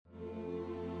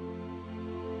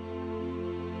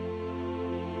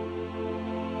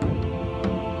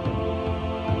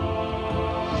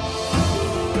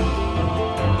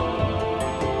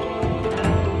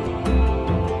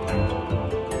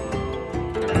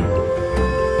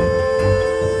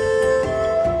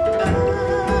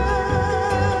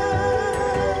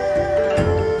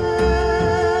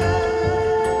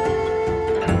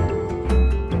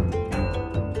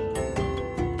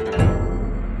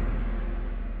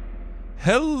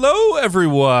Hello,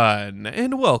 everyone,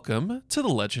 and welcome to the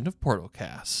Legend of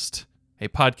Portalcast, a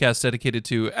podcast dedicated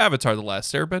to Avatar: The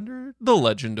Last Airbender, The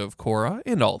Legend of Korra,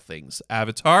 and all things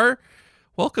Avatar.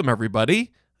 Welcome,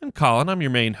 everybody. I'm Colin. I'm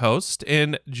your main host,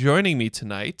 and joining me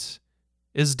tonight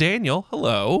is Daniel.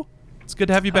 Hello. It's good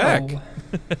to have you back.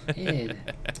 Hey,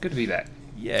 it's good to be back.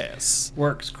 Yes.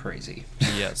 Work's crazy.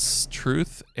 Yes,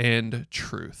 truth and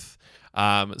truth.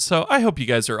 So I hope you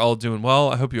guys are all doing well.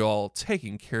 I hope you're all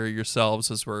taking care of yourselves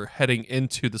as we're heading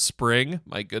into the spring.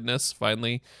 My goodness,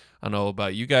 finally. I don't know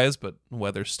about you guys, but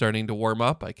weather's starting to warm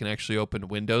up. I can actually open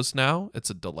windows now. It's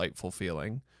a delightful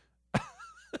feeling.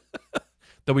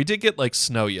 Though we did get like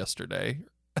snow yesterday,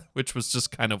 which was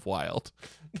just kind of wild.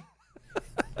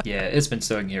 Yeah, it's been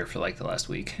snowing here for like the last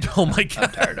week. Oh my God.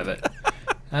 I'm tired of it.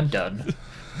 I'm done.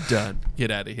 Done.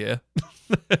 Get out of here.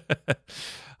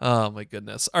 Oh my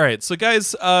goodness. All right, so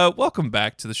guys, welcome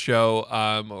back to the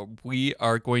show. We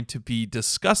are going to be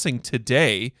discussing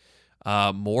today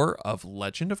more of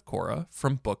Legend of Korra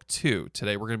from Book 2.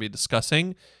 Today we're going to be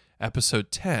discussing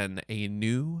Episode 10, A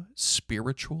New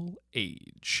Spiritual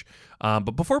Age.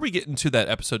 But before we get into that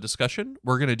episode discussion,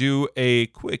 we're going to do a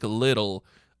quick little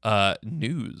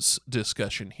news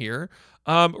discussion here.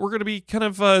 We're going to be kind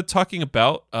of talking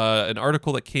about an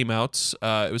article that came out.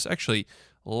 It was actually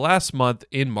last month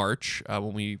in March,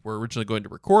 when we were originally going to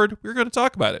record. We were going to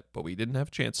talk about it, but we didn't have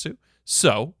a chance to.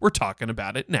 So we're talking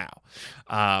about it now.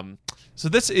 So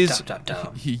this is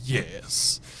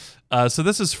yes. So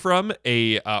this is from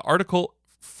a article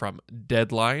from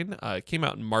Deadline. It came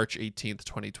out on March 18th,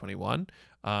 2021.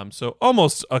 So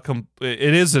almost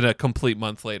it isn't a complete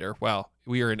month later. Wow,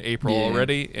 we are in April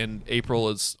already, and April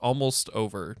is almost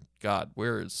over. God,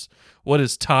 what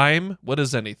is time? What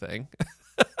is anything?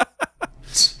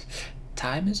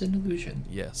 Time is an illusion.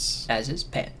 Yes. As is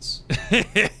pants.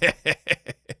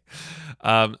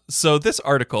 So this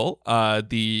article,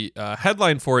 the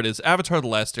headline for it is Avatar: The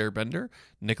Last Airbender,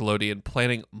 Nickelodeon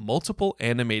planning multiple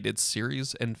animated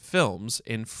series and films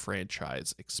in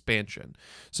franchise expansion.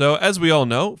 So as we all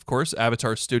know, of course,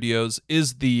 Avatar Studios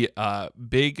is the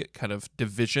big kind of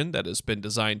division that has been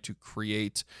designed to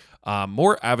create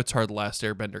more Avatar: The Last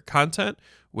Airbender content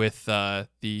with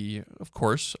the, of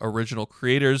course, original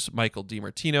creators, Michael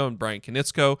DiMartino and Brian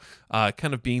Konietzko,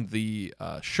 kind of being the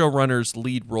showrunners,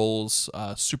 lead roles,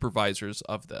 supervisors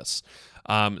of this.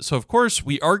 So, of course,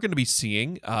 we are going to be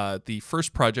seeing the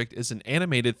first project is an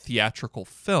animated theatrical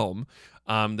film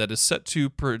that is set to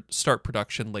start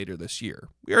production later this year.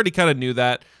 We already kind of knew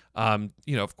that.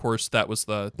 Of course, that was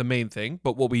the main thing.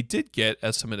 But what we did get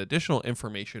as some additional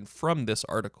information from this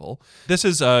article, this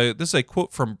is a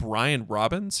quote from Brian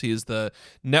Robbins. He is the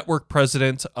network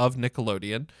president of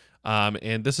Nickelodeon.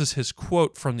 And this is his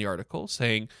quote from the article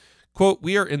saying, quote,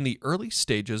 "We are in the early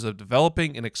stages of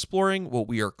developing and exploring what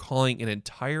we are calling an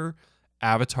entire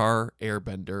Avatar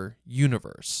Airbender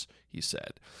universe," he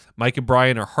said. "Mike and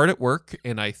Brian are hard at work,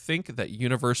 and I think that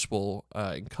universe will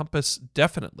encompass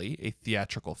definitely a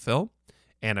theatrical film,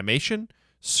 animation,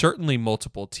 certainly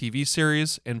multiple TV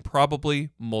series, and probably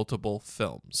multiple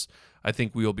films. I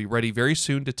think we will be ready very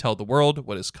soon to tell the world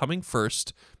what is coming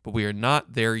first, but we are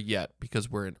not there yet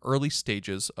because we're in early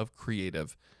stages of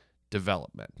creative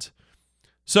development."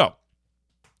 So,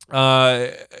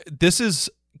 this is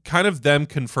kind of them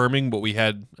confirming what we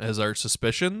had as our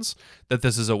suspicions, that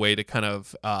this is a way to kind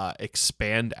of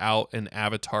expand out an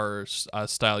Avatar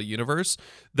style universe.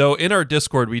 Though in our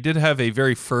Discord, we did have a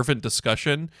very fervent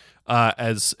discussion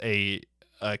as a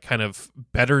kind of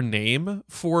better name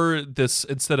for this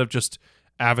instead of just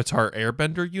Avatar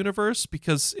Airbender universe,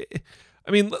 because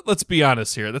let's be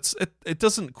honest here, it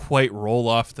doesn't quite roll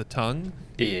off the tongue.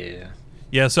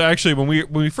 Yeah, so actually, when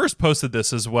we first posted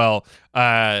this as well,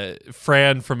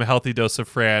 Fran from A Healthy Dose of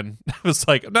Fran was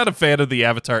like, "I'm not a fan of the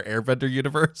Avatar Airbender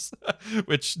universe,"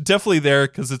 which definitely there,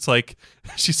 because it's like,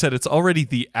 she said it's already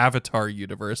the Avatar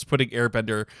universe. Putting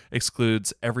Airbender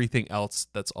excludes everything else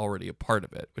that's already a part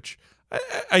of it, which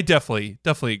I definitely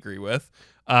agree with.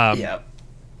 Yeah.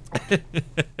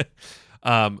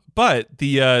 But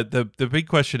the big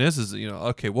question is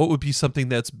okay, what would be something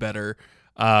that's better?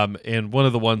 And one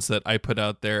of the ones that I put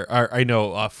out there,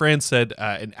 Fran said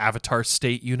an Avatar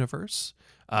State universe,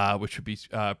 which would be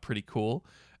pretty cool.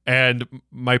 And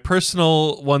my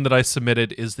personal one that I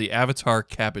submitted is the Avatar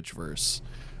Cabbageverse,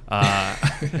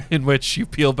 in which you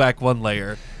peel back one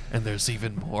layer and there's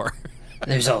even more.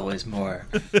 There's always more.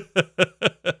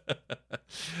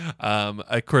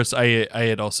 Of course, I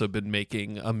had also been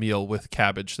making a meal with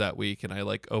cabbage that week, and I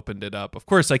opened it up. Of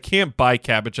course, I can't buy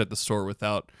cabbage at the store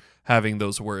without having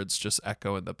those words just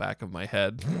echo in the back of my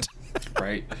head.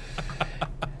 Right.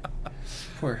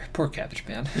 poor Cabbage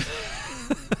Man.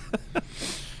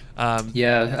 Um,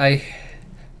 Yeah,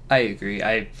 I agree.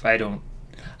 I don't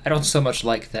so much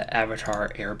like the Avatar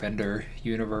Airbender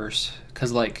universe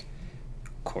because like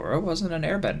Korra wasn't an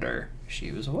Airbender;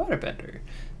 she was a Waterbender.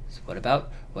 So what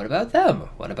about them?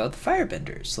 What about the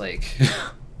Firebenders? Like,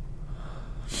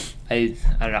 I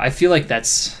don't know. I feel like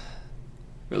that's,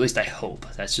 or at least I hope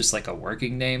that's just like a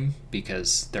working name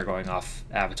because they're going off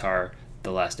Avatar: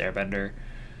 The Last Airbender,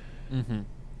 mhm.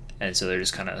 and so they're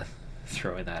just kind of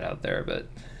throwing that out there. But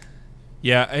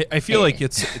Yeah, I feel like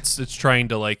it's trying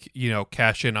to like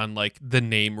cash in on like the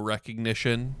name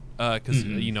recognition because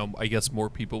I guess more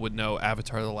people would know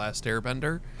Avatar: The Last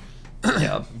Airbender.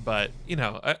 yeah, But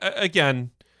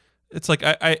again, it's like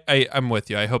I'm with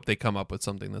you. I hope they come up with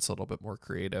something that's a little bit more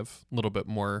creative, a little bit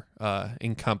more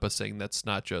encompassing. That's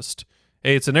not just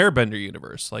hey, it's an Airbender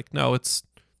universe. Like no,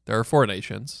 there are 4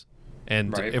 nations,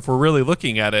 and Right. if we're really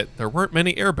looking at it, there weren't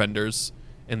many Airbenders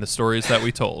in the stories that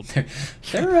we told.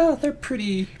 they're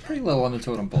pretty low on the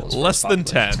totem pole. As far Less as than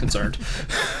population is 10. concerned.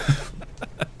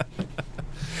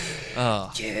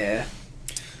 Yeah.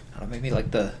 Maybe like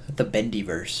the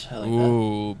Bendyverse. I like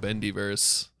Ooh,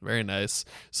 Bendyverse. Very nice.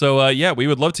 So, we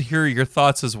would love to hear your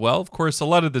thoughts as well. Of course, a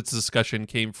lot of this discussion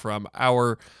came from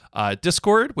our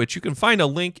Discord, which you can find a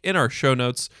link in our show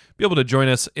notes. Be able to join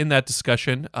us in that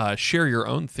discussion. Share your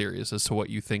own theories as to what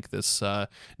you think this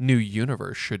new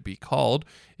universe should be called.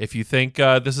 If you think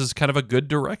this is kind of a good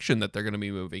direction that they're going to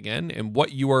be moving in, and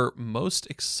what you are most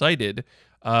excited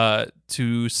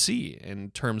to see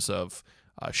in terms of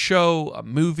a show, a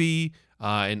movie,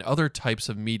 and other types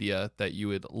of media that you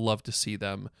would love to see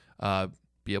them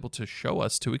be able to show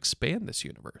us to expand this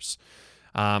universe.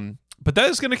 But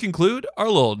that is going to conclude our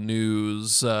little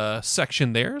news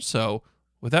section there. So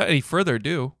without any further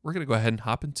ado, we're going to go ahead and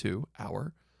hop into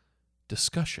our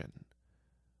discussion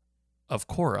of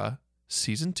Korra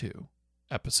Season 2,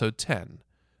 Episode 10,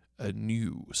 A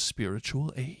New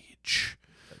Spiritual Age.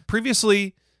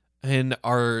 Previously, in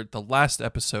the last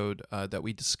episode that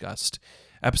we discussed,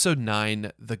 episode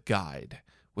 9, The Guide,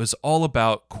 was all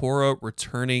about Korra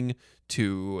returning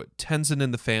to Tenzin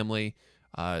and the family,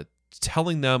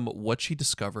 telling them what she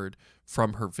discovered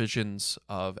from her visions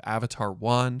of Avatar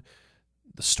 1,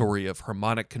 the story of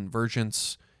harmonic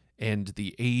convergence, and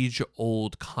the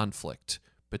age-old conflict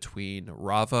between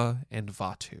Rava and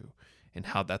Vatu, and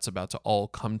how that's about to all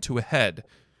come to a head,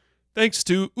 thanks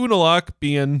to Unalaq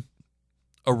being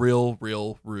a real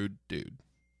rude dude.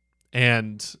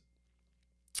 And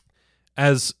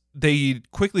as they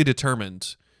quickly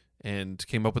determined and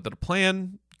came up with a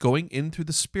plan, going in through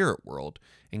the spirit world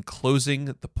and closing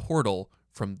the portal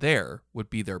from there would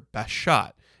be their best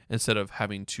shot instead of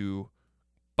having to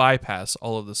bypass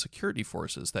all of the security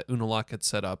forces that Unalaq had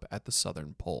set up at the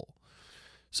southern pole.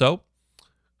 So,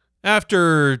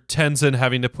 after Tenzin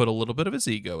having to put a little bit of his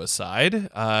ego aside,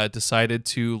 decided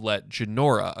to let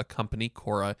Jinora accompany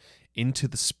Korra into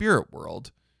the spirit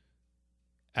world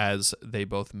as they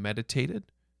both meditated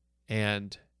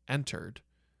and entered,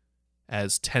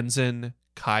 as Tenzin,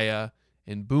 Kaya,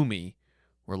 and Bumi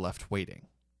were left waiting.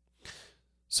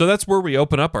 So that's where we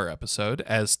open up our episode,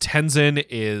 as Tenzin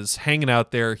is hanging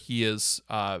out there. He is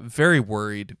very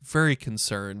worried, very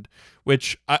concerned,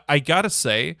 which I gotta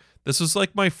say, this was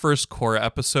like my first Korra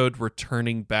episode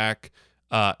returning back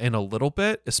in a little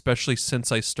bit, especially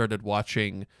since I started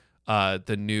watching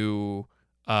the new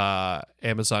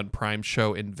Amazon Prime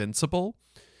show Invincible,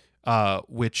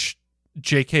 which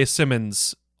J.K.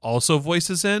 Simmons also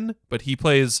voices in, but he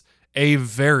plays a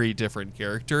very different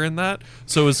character in that.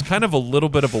 So it was kind of a little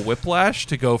bit of a whiplash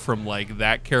to go from like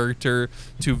that character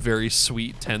to very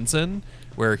sweet Tenzin,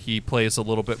 where he plays a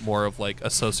little bit more of like a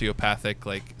sociopathic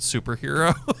like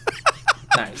superhero.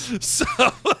 Nice. So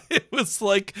it was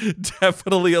like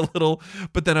definitely a little,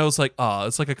 but then I was like, oh,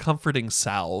 it's like a comforting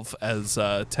salve, as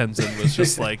Tenzin was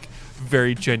just like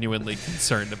very genuinely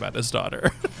concerned about his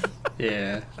daughter.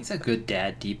 Yeah, he's a good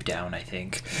dad deep down, I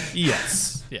think.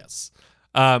 Yes.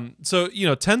 So,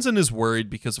 Tenzin is worried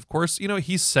because, of course,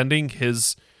 he's sending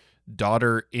his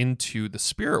daughter into the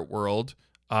spirit world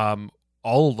all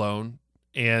alone.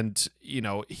 And,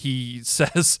 he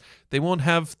says they won't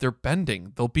have their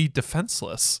bending. They'll be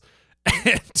defenseless.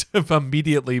 And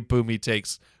immediately Bumi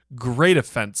takes great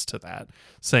offense to that,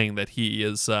 saying that he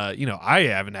is, I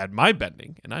haven't had my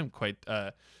bending and I'm quite,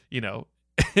 and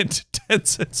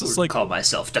Tenzin's just like, call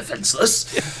myself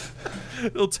defenseless.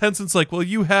 Well, Tenzin's like, well,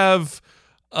 you have,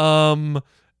 and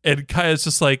Kaya's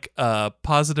just like,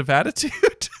 positive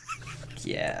attitude.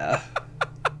 Yeah.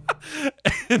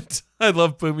 And I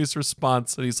love Bumi's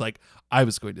response, and he's like, I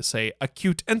was going to say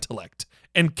acute intellect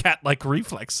and cat-like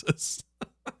reflexes.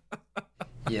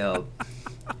 Yeah.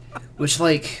 Which,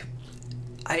 like,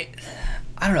 I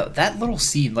I don't know, that little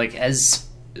scene, like, as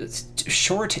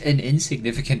short and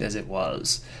insignificant as it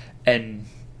was, and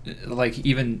like,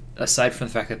 even aside from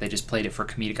the fact that they just played it for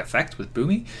comedic effect with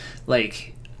Boomy,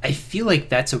 like, I feel like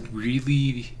that's a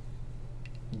really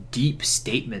deep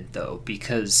statement though,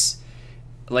 because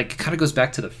like, it kind of goes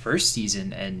back to the first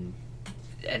season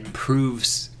and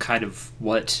proves kind of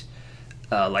what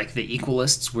like the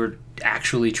Equalists were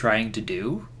actually trying to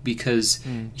do, because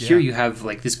here you have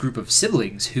like this group of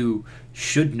siblings who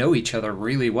should know each other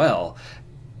really well,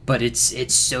 but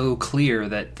it's so clear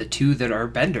that the two that are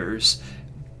benders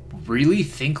really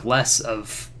think less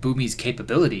of Boomy's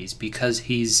capabilities because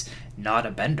he's not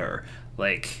a bender.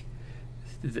 Like,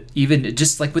 even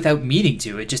just like without meaning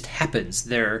to, it just happens.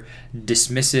 They're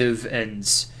dismissive and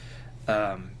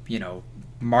you know,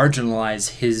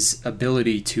 marginalize his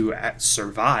ability to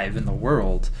survive in the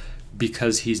world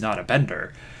because he's not a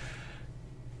bender,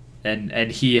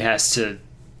 and he has to,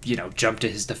 you know, jump to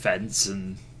his defense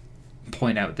and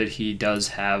point out that he does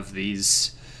have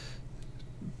these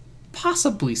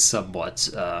possibly somewhat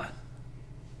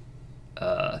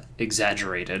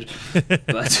exaggerated,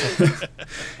 but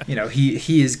you know,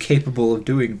 he is capable of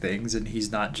doing things, and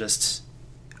he's not just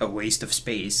a waste of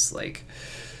space. Like,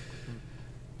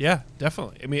 Yeah,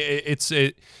 definitely. I mean,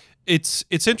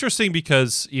 it's interesting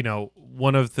because, you know,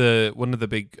 one of the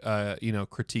big you know,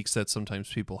 critiques that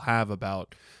sometimes people have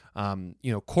about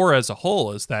you know, Korra as a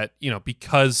whole is that, you know,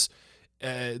 because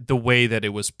the way that it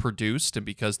was produced, and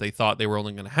because they thought they were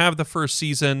only going to have the first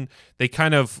season, they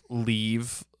kind of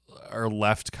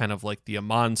left kind of like the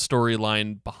Amon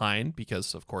storyline behind,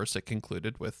 because of course it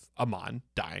concluded with Amon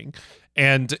dying.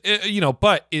 And you know,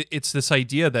 but it's this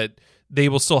idea that they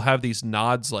will still have these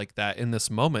nods like that in this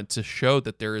moment to show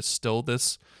that there is still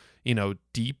this, you know,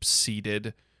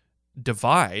 deep-seated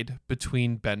divide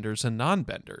between benders and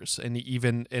non-benders.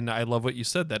 And I love what you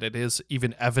said, that it is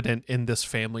even evident in this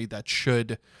family that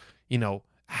should, you know,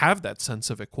 have that sense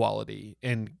of equality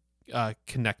and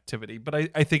connectivity. But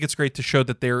I think it's great to show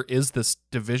that there is this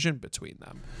division between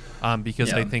them,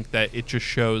 because I think that it just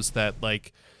shows that,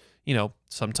 like, you know,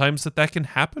 sometimes that can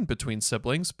happen between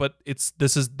siblings, but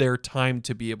this is their time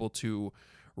to be able to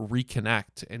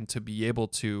reconnect and to be able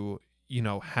to, you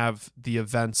know, have the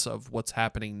events of what's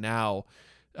happening now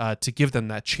to give them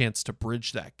that chance to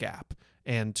bridge that gap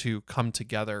and to come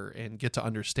together and get to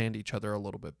understand each other a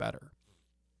little bit better.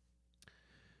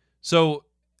 So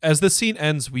as the scene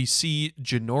ends, we see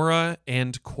Jinora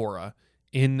and Korra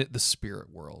in the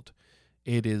spirit world.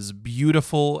 It is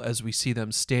beautiful as we see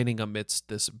them standing amidst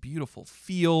this beautiful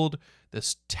field,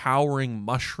 this towering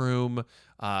mushroom,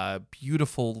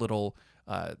 beautiful little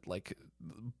like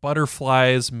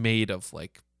butterflies made of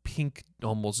like pink,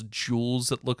 almost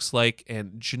jewels, it looks like.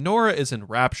 And Jinora is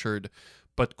enraptured,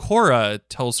 but Korra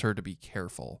tells her to be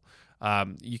careful.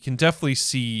 You can definitely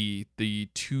see the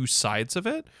two sides of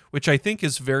it, which I think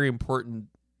is very important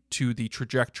to the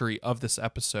trajectory of this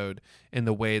episode and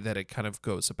the way that it kind of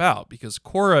goes about, because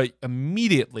Korra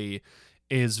immediately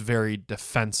is very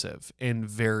defensive and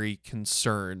very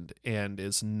concerned and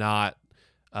is not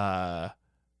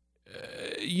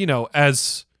you know,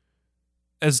 as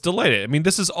delighted. I mean,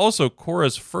 this is also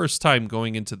Korra's first time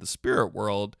going into the spirit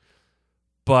world,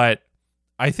 but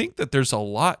I think that there's a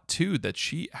lot too that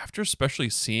she, after especially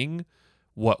seeing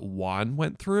what Juan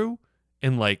went through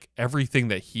and like everything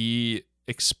that he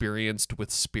experienced with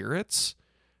spirits,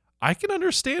 I can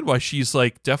understand why she's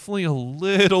like definitely a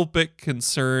little bit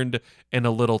concerned and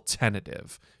a little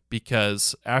tentative,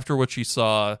 because after what she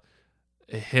saw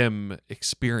him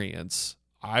experience,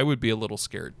 I would be a little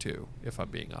scared too, if I'm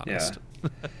being honest. yeah.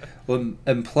 Well,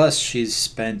 and plus she's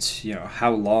spent, you know,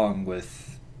 how long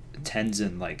with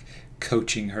Tenzin, like,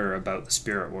 coaching her about the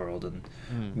spirit world and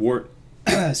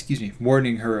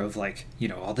warning her of, like, you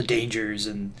know, all the dangers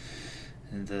and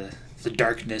the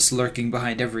darkness lurking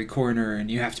behind every corner, and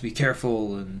you have to be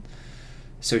careful. And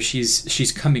so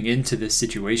she's coming into this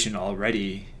situation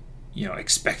already, you know,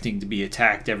 expecting to be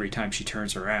attacked every time she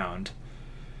turns around.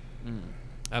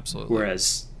 Absolutely.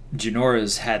 Whereas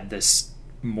Jinora's had this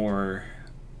more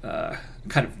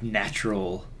kind of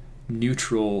natural,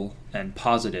 neutral, and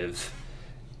positive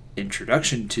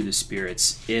introduction to the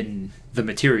spirits in the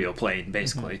material plane,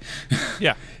 basically.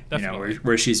 Yeah, definitely. You know,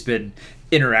 where she's been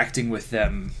interacting with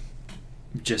them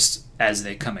just as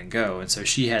they come and go, and so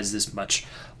she has this much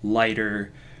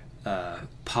lighter,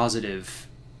 positive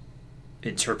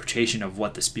interpretation of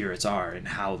what the spirits are and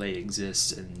how they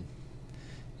exist. And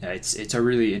yeah, it's a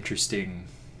really interesting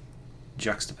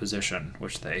juxtaposition,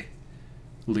 which they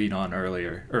lean on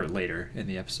earlier or later in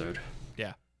the episode.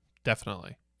 Yeah,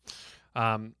 definitely.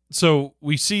 So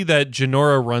we see that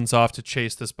Jinora runs off to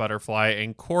chase this butterfly,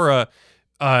 and Korra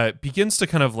begins to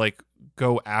kind of like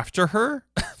go after her,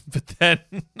 but then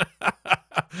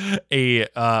a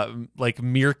like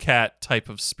meerkat type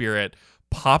of spirit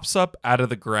pops up out of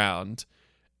the ground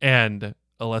and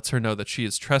lets her know that she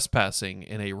is trespassing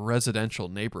in a residential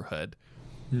neighborhood,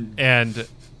 and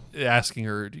asking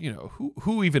her,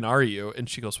 who even are you? And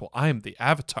she goes, well, I am the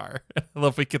Avatar. I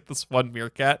love we get this one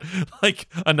meerkat, like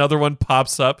another one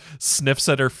pops up, sniffs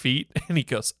at her feet, and he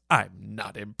goes, I'm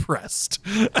not impressed.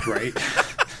 Right.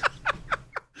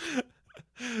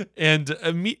 And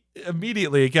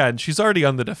immediately, again, she's already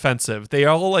on the defensive. They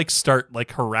all like start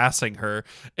like harassing her,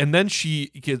 and then she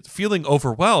gets feeling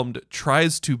overwhelmed,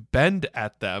 tries to bend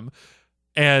at them.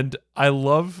 And I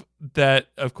love that,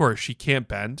 of course, she can't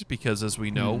bend because, as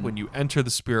we know, when you enter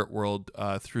the spirit world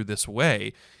through this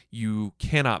way, you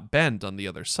cannot bend on the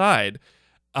other side.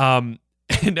 And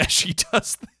as she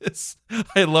does this,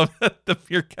 I love that the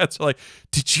meerkats are like,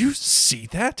 did you see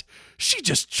that? She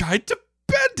just tried to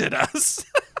bend at us.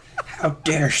 How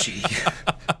dare she?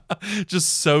 Just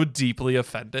so deeply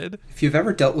offended. If you've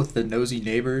ever dealt with the nosy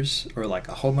neighbors or like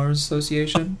a homeowners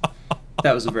association,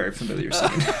 that was a very familiar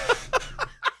scene.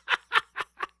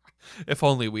 If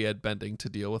only we had bending to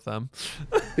deal with them.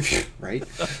 Right?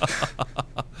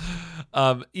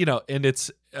 And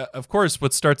it's, of course,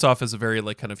 what starts off as a very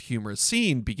like kind of humorous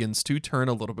scene begins to turn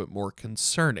a little bit more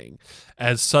concerning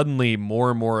as suddenly more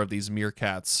and more of these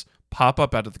meerkats pop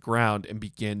up out of the ground and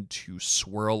begin to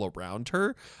swirl around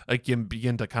her, again,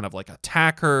 begin to kind of like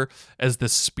attack her as the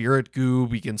spirit goo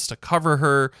begins to cover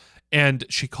her. And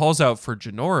she calls out for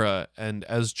Jinora. And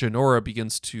as Jinora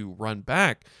begins to run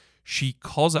back, she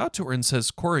calls out to her and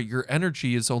says, Korra, your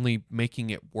energy is only making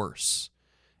it worse.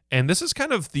 And this is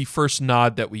kind of the first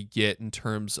nod that we get in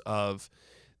terms of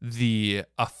the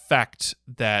effect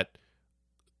that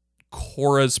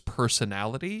Korra's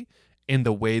personality and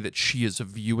the way that she is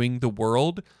viewing the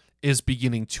world is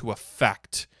beginning to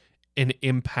affect and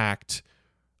impact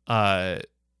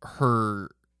her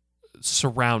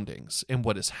surroundings and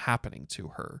what is happening to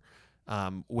her.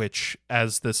 Which,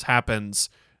 as this happens,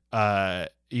 the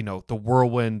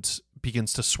whirlwind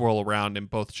begins to swirl around, and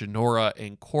both Jinora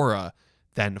and Korra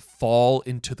then fall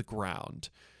into the ground.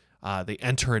 They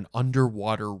enter an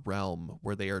underwater realm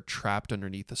where they are trapped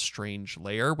underneath a strange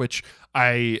layer, which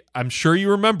I'm sure you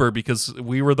remember because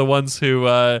we were the ones who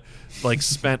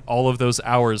spent all of those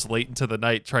hours late into the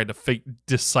night trying to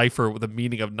decipher the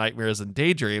meaning of nightmares and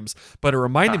daydreams. But it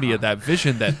reminded me of that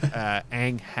vision that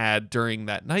Aang had during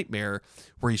that nightmare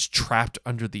where he's trapped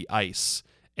under the ice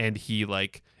and he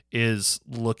is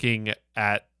looking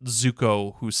at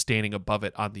Zuko, who's standing above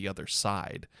it on the other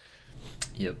side.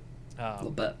 Yep. A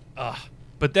little bit.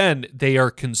 But then they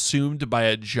are consumed by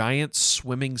a giant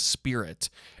swimming spirit,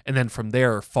 and then from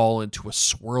there fall into a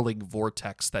swirling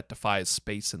vortex that defies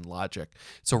space and logic.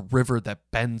 It's a river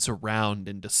that bends around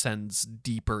and descends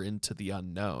deeper into the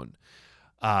unknown.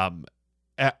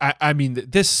 I mean,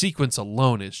 this sequence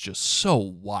alone is just so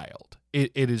wild.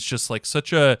 It is just like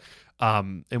such a...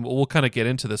 and we'll kind of get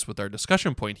into this with our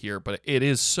discussion point here, but it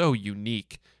is so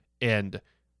unique and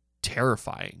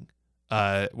terrifying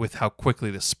with how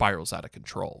quickly this spirals out of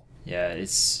control. Yeah,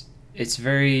 it's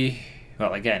very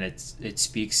well. Again, it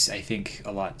speaks, I think,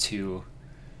 a lot to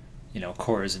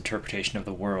Korra's interpretation of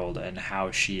the world and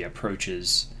how she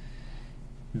approaches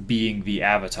being the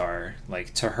Avatar.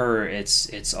 Like, to her,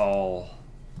 it's all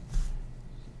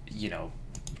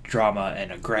drama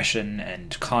and aggression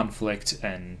and conflict,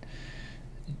 and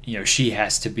she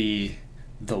has to be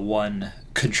the one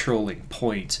controlling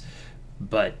point.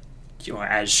 But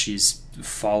as she's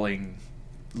falling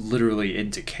literally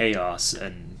into chaos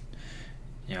and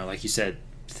like you said,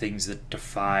 things that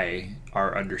defy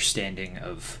our understanding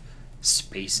of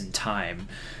space and time,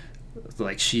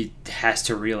 like, she has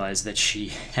to realize that she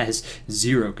has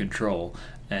zero control,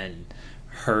 and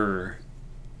her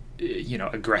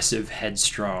aggressive,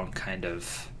 headstrong kind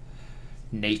of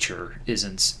nature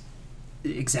isn't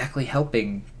exactly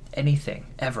helping anything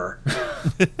ever.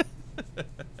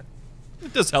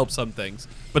 It does help some things,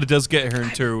 but it does get her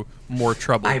into more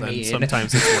trouble than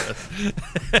sometimes it's worth.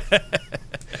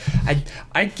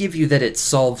 I'd give you that it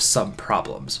solves some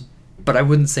problems, but I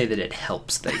wouldn't say that it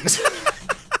helps things.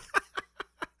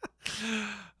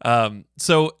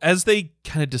 So as they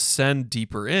kind of descend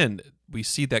deeper in, we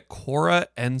see that Korra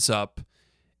ends up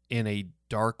in a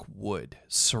dark wood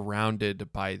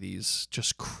surrounded by these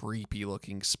just creepy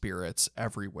looking spirits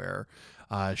everywhere.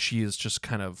 She is just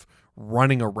kind of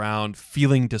running around,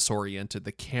 feeling disoriented.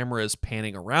 The camera is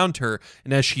panning around her,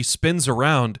 and as she spins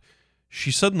around,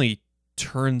 she suddenly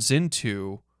turns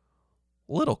into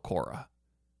little Korra.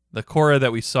 The Korra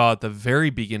that we saw at the very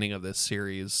beginning of this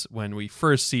series, when we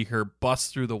first see her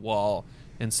bust through the wall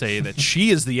and say that she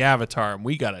is the Avatar and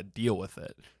we got to deal with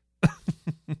it.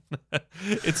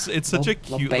 It's such a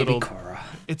cute little Korra.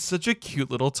 It's such a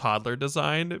cute little toddler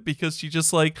design, because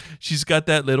she's got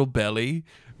that little belly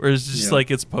where it's just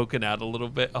like it's poking out a little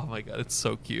bit. Oh my god, it's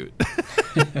so cute.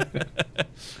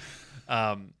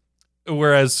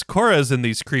 Whereas Korra's in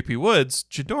these creepy woods,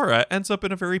 Ghidorah ends up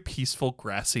in a very peaceful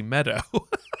grassy meadow.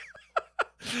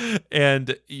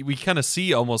 And we kind of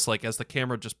see, almost like as the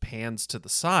camera just pans to the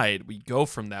side, we go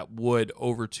from that wood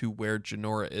over to where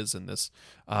Ghidorah is in this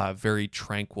very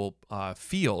tranquil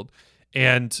field.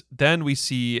 And then we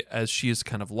see, as she is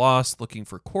kind of lost looking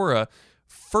for Korra,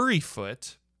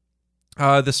 Furryfoot,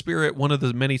 the spirit, one of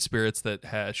the many spirits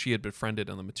that she had befriended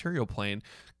on the material plane,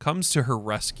 comes to her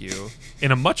rescue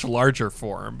in a much larger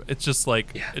form. It's just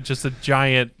like, it's just a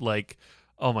giant, like,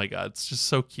 oh my god, it's just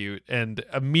so cute. And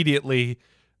immediately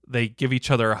they give each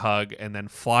other a hug and then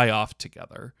fly off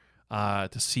together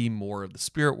to see more of the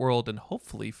spirit world and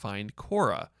hopefully find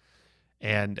Korra.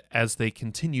 And as they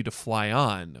continue to fly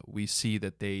on, we see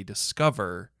that they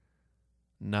discover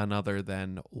none other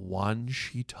than Wan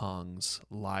Shitong's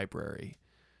library,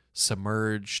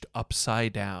 submerged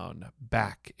upside down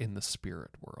back in the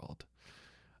spirit world.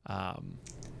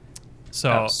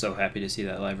 So I'm so happy to see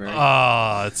that library.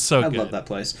 Oh, it's so good. I love that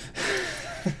place.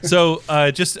 So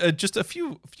just a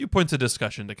few points of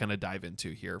discussion to kind of dive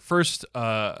into here. First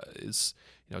is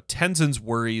Tenzin's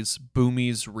worries,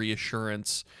 Bumi's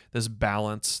reassurance, this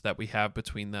balance that we have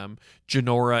between them,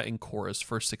 Jinora and Korra's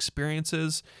first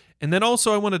experiences, and then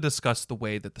also I want to discuss the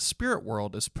way that the spirit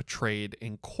world is portrayed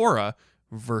in Korra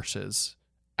versus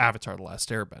Avatar: The Last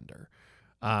Airbender.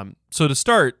 So to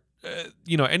start,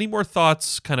 any more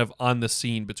thoughts kind of on the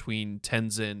scene between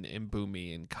Tenzin and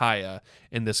Bumi and Kaya,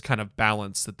 and this kind of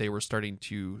balance that they were starting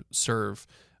to serve,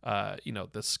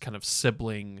 this kind of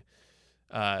sibling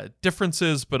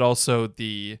differences, but also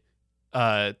the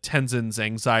Tenzin's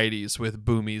anxieties with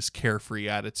Bumi's carefree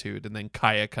attitude, and then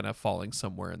Kaya kind of falling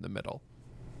somewhere in the middle.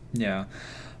 Yeah.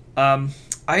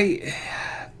 I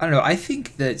don't know. I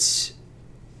think that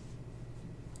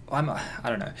I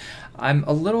don't know. I'm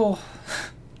a little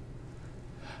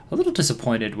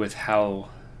disappointed with how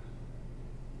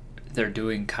they're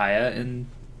doing Kaya in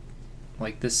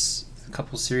like this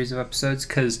couple series of episodes,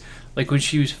 because like when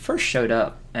she first showed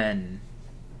up and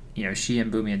she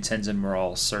and Bumi and Tenzin were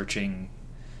all searching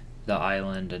the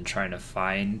island and trying to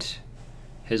find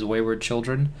his wayward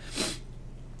children,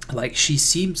 like she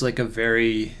seems like a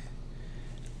very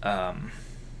a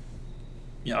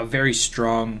very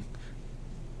strong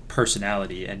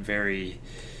personality and very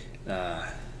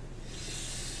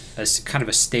as kind of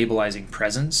a stabilizing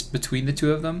presence between the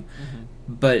two of them.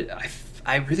 Mm-hmm. But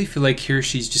I really feel like here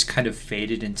she's just kind of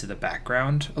faded into the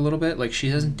background a little bit. Like she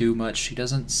doesn't do much, she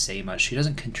doesn't say much, she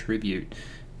doesn't contribute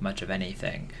much of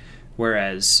anything.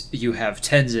 Whereas you have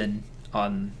Tenzin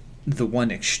on the one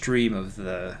extreme of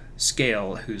the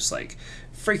scale, who's like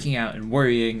freaking out and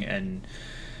worrying, and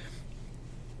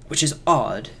which is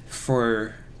odd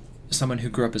for someone who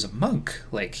grew up as a monk.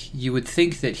 Like you would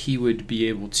think that he would be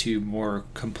able to more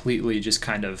completely just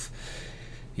kind of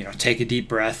take a deep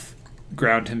breath,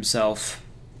 ground himself,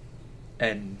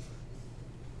 and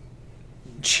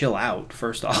chill out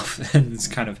first off, and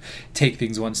kind of take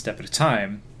things one step at a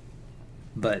time.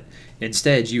 But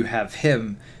instead you have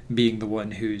him being the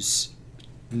one who's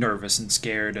nervous and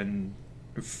scared and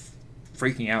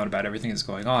freaking out about everything that's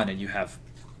going on, and you have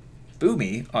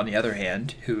Bumi on the other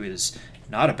hand, who is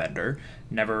not a bender,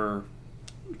 never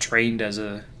trained as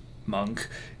a monk,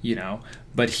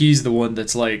 but he's the one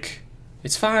that's like,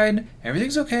 it's fine,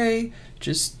 everything's okay,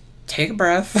 just take a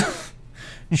breath,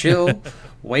 chill,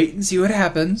 wait and see what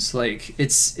happens. Like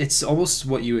it's almost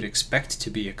what you would expect to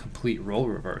be a complete role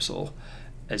reversal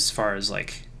as far as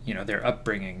like their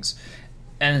upbringings,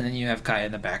 and then you have Kai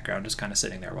in the background just kind of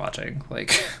sitting there watching,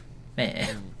 like,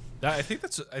 man. I think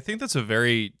that's a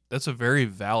very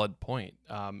valid point,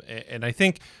 and I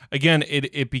think again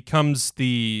it becomes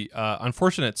the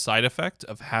unfortunate side effect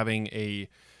of having a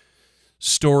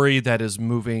story that is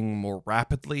moving more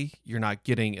rapidly. You're not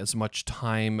getting as much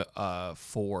time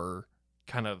for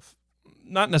kind of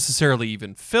not necessarily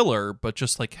even filler, but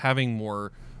just like having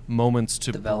more moments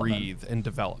to breathe and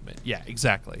development. Yeah,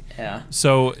 exactly. Yeah.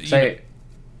 So I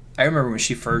remember when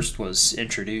she first was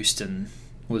introduced and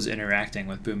was interacting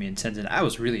with Bumi and Tenzin, I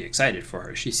was really excited for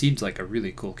her. She seems like a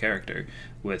really cool character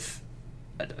with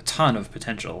a ton of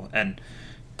potential, and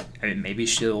I mean, maybe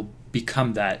she'll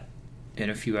become that in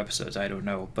a few episodes, I don't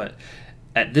know. But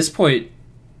at this point,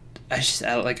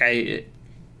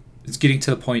 it's getting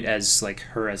to the point as like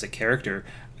her as a character.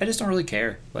 I just don't really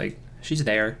care. Like she's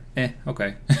there.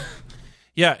 Okay.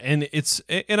 Yeah, and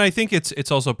I think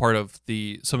it's also part of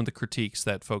some of the critiques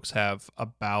that folks have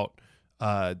about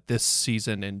this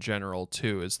season in general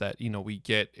too, is that we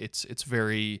get it's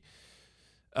very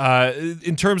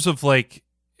in terms of like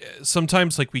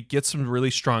sometimes like we get some really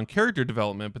strong character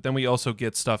development, but then we also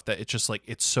get stuff that it's just like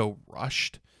it's so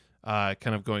rushed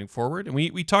kind of going forward. And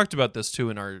we talked about this too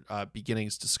in our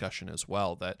beginnings discussion as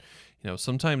well, that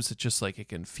sometimes it's just like it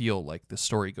can feel like the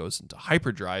story goes into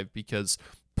hyperdrive because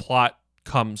plot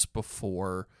comes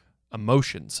before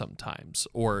emotion sometimes,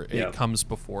 or it comes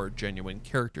before genuine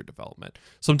character development.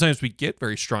 Sometimes we get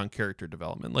very strong character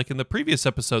development. Like in the previous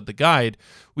episode, The Guide,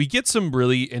 we get some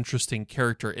really interesting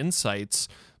character insights,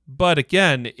 but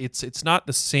again, it's not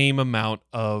the same amount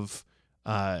of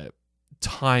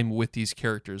time with these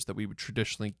characters that we would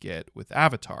traditionally get with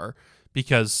Avatar,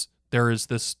 because there is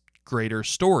this greater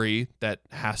story that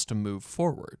has to move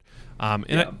forward. And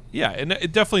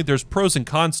it definitely, there's pros and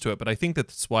cons to it, but I think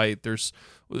that's why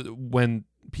when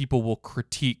people will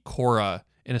critique Korra,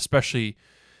 and especially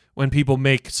when people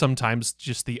make sometimes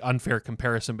just the unfair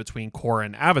comparison between Korra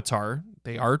and Avatar,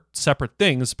 they are separate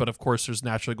things, but of course there's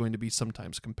naturally going to be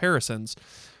sometimes comparisons,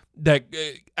 that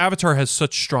Avatar has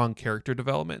such strong character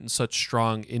development and such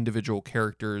strong individual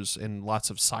characters and lots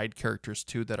of side characters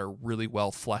too that are really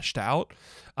well fleshed out.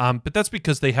 But that's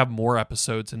because they have more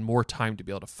episodes and more time to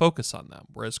be able to focus on them.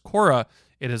 Whereas Korra,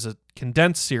 it is a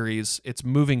condensed series, it's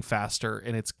moving faster,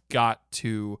 and it's got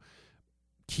to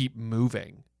keep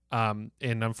moving. And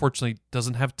unfortunately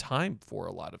doesn't have time for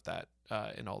a lot of that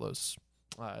in all those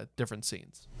different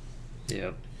scenes.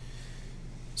 Yeah.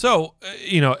 So,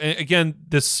 again,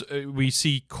 this we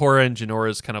see Korra and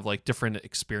Janora's kind of like different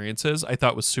experiences. I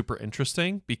thought was super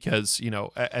interesting because,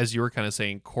 as you were kind of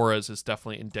saying, Korra's is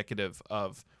definitely indicative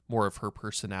of more of her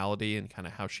personality and kind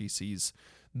of how she sees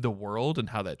the world and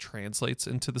how that translates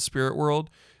into the spirit world,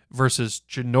 versus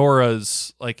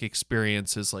Janora's like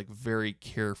experience is like very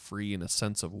carefree and a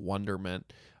sense of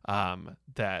wonderment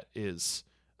that is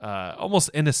almost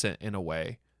innocent in a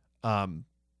way.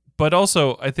 But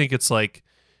also I think it's like,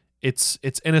 it's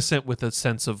innocent with a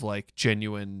sense of like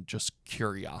genuine just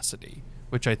curiosity,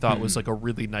 which I thought was like a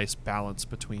really nice balance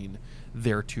between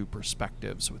their two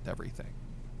perspectives with everything.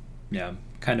 Yeah,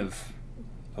 kind of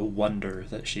a wonder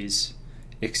that she's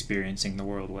experiencing the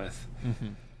world with.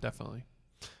 Definitely.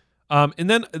 And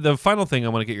then the final thing I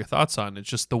want to get your thoughts on is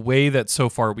just the way that so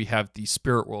far we have the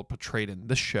spirit world portrayed in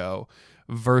this show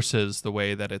versus the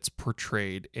way that it's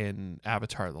portrayed in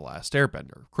Avatar: The Last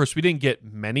Airbender. Of course, we didn't get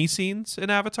many scenes in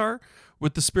Avatar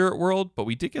with the spirit world, but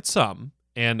we did get some.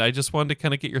 And I just wanted to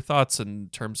kind of get your thoughts in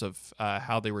terms of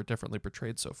how they were differently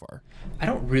portrayed so far. I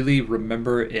don't really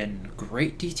remember in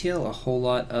great detail a whole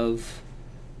lot of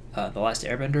The Last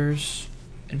Airbender's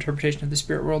interpretation of the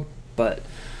spirit world, but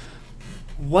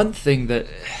one thing that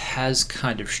has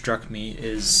kind of struck me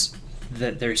is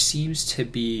that there seems to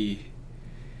be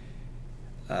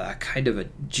kind of a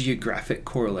geographic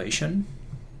correlation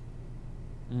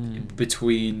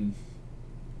between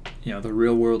the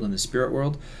real world and the spirit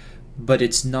world, but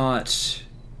it's not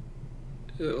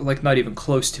not even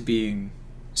close to being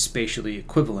spatially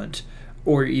equivalent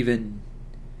or even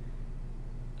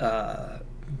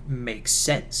makes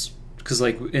sense, because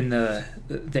like in the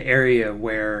area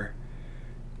where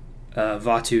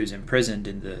Vatu is imprisoned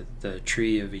in the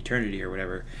Tree of Eternity or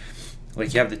whatever,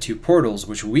 like you have the two portals,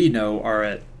 which we know are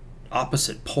at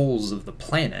opposite poles of the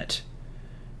planet,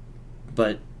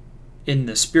 but in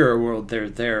the spirit world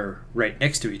they're right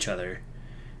next to each other.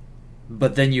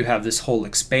 But then you have this whole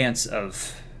expanse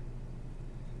of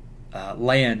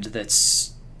land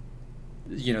that's,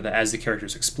 that as the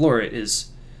characters explore it is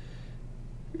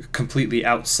completely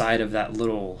outside of that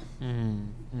little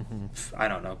I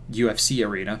don't know, UFC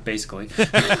arena basically.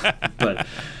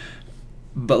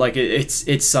 but like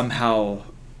it's somehow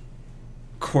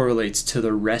correlates to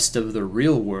the rest of the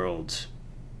real world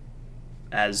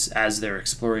as they're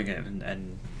exploring it,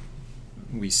 and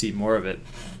we see more of it.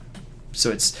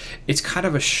 So it's kind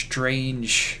of a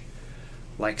strange,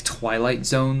 like Twilight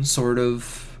Zone sort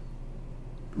of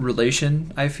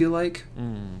relation, I feel like.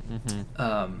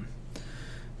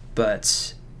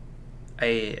 But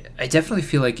I definitely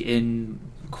feel like in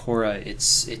Korra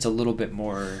it's a little bit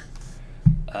more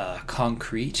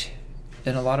concrete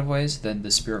in a lot of ways than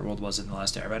the spirit world was in The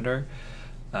Last Airbender.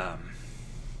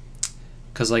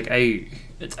 Because like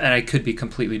I could be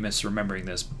completely misremembering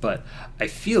this, but I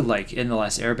feel like in The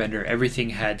Last Airbender everything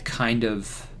had kind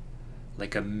of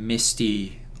like a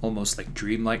misty, almost like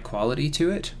dreamlike quality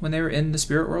to it when they were in the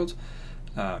spirit world.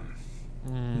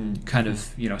 kind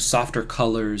of, softer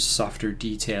colors, softer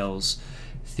details,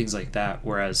 things like that.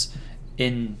 Whereas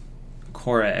in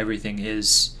Korra, everything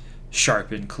is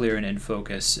sharp and clear and in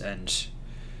focus, and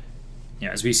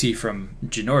as we see from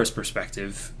Janora's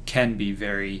perspective, can be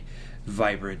very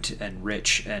vibrant and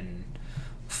rich and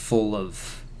full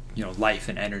of life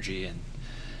and energy, and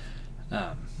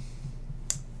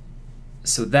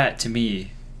so that to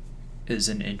me is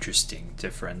an interesting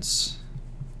difference,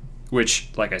 which,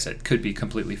 like I said, could be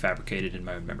completely fabricated in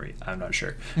my memory. I'm not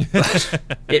sure, but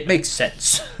it makes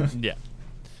sense. Yeah.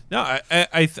 No,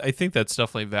 I think that's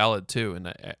definitely valid too,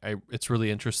 and it's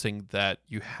really interesting that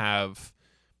you have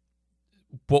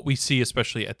what we see,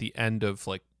 especially at the end of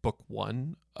like book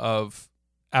 1 of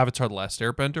Avatar: The Last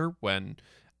Airbender, when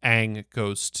Aang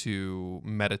goes to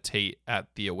meditate at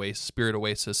the Spirit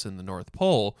Oasis in the North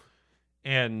Pole,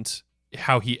 and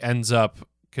how he ends up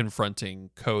confronting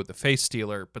Ko, the face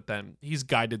stealer, but then he's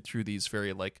guided through these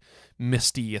very like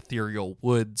misty, ethereal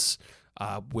woods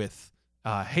with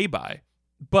Heibai.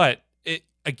 But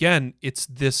it's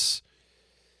this.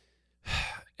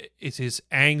 It is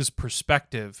Aang's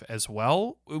perspective as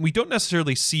well. We don't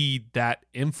necessarily see that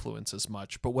influence as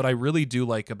much, but what I really do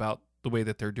like about the way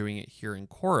that they're doing it here in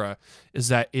Korra is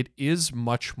that it is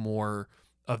much more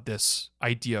of this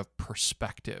idea of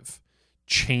perspective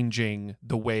changing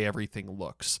the way everything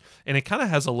looks. And it kind of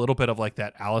has a little bit of like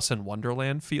that Alice in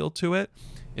Wonderland feel to it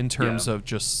in terms of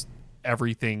just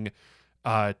everything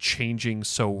changing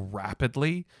so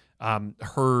rapidly.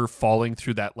 Her falling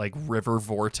through that like river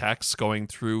vortex going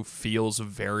through feels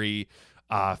very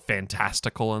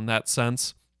fantastical in that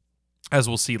sense. As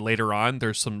we'll see later on,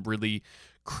 there's some really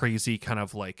crazy kind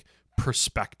of like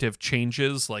perspective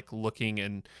changes, like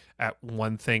looking at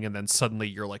one thing and then suddenly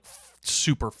you're like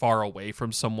super far away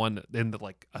from someone in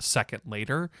like a second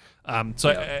later.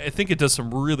 I think it does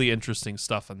some really interesting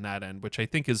stuff on that end, which I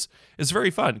think is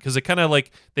very fun, because it kind of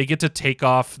like they get to take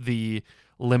off the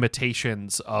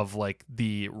limitations of like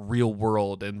the real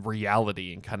world and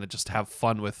reality and kind of just have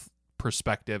fun with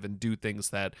perspective and do things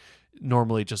that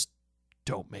normally just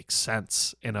don't make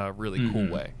sense in a really cool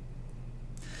way.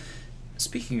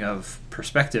 Speaking of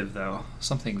perspective, though,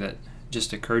 something that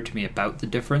just occurred to me about the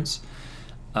difference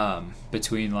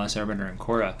between Last Airbender and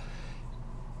Korra,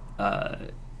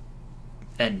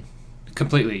 and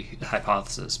completely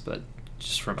hypothesis, but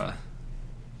just from a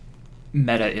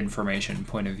meta information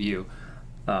point of view,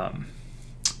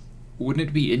 wouldn't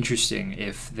it be interesting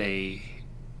if they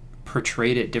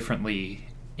portrayed it differently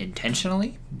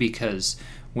intentionally? Because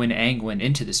when Aang went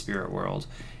into the spirit world,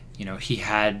 he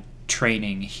had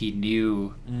training, he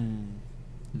knew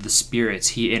the spirits,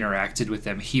 he interacted with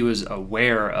them, he was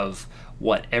aware of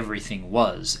what everything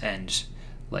was, and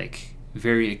like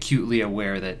very acutely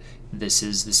aware that this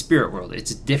is the spirit world,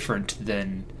 it's different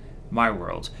than my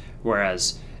world.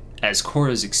 Whereas as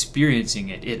Korra's experiencing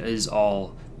it, it is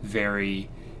all very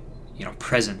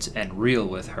present and real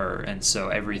with her, and so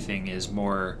everything is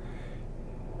more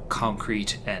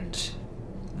concrete and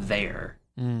there.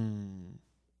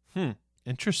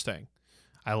 Interesting.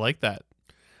 I like that.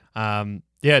 I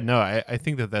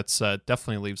think that's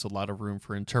definitely leaves a lot of room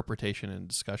for interpretation and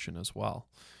discussion as well.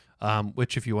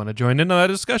 Which, if you want to join in on that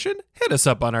discussion, hit us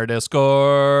up on our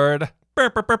Discord.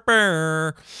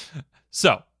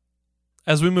 So,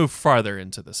 as we move farther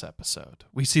into this episode,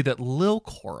 we see that Lil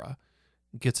Korra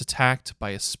gets attacked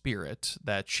by a spirit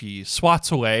that she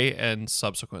swats away and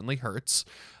subsequently hurts.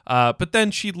 But then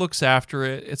she looks after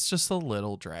it. It's just a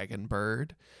little dragon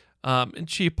bird. And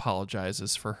she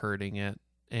apologizes for hurting it.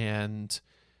 And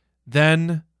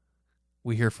then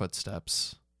we hear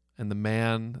footsteps. And the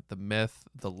man, the myth,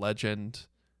 the legend,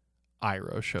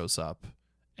 Iroh shows up.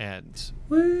 And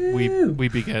we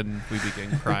begin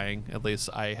crying. At least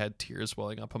I had tears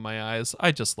welling up in my eyes.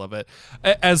 I just love it.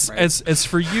 As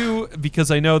for you, because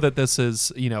I know that this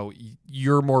is,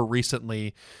 you're more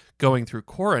recently going through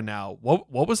Korra now. What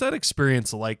was that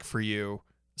experience like for you,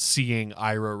 seeing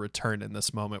Iroh return in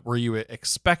this moment? Were you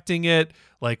expecting it?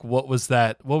 Like, what was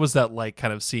that like,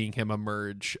 kind of seeing him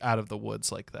emerge out of the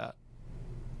woods like that?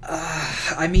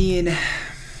 I mean,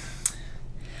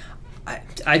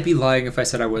 I'd be lying if I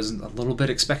said I wasn't a little bit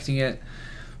expecting it,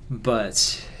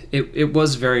 but it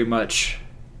was very much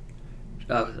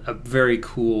a very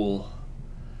cool,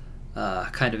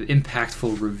 kind of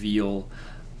impactful reveal.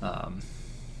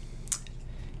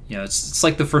 It's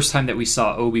like the first time that we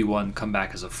saw Obi-Wan come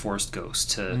back as a Force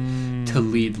ghost to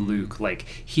lead Luke. Like,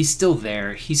 he's still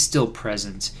there, he's still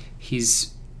present,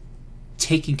 he's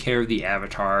taking care of the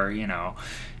Avatar.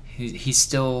 He's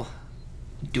still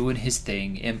doing his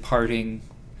thing, imparting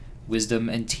wisdom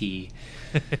and tea.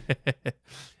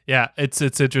 Yeah, it's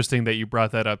interesting that you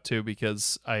brought that up too,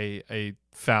 because I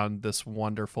found this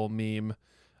wonderful meme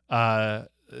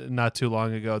not too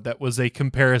long ago that was a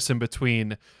comparison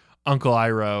between Uncle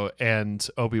Iroh and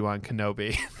Obi-Wan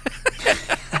Kenobi.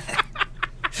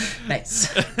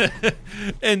 Nice.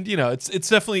 And it's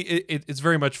definitely it's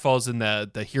very much falls in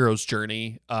the hero's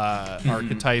journey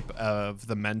archetype of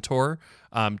the mentor.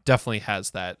 Definitely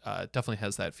has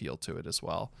that feel to it as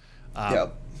well. Yeah,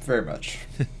 very much.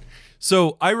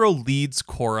 So Iroh leads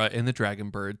Korra and the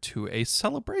Dragonbird to a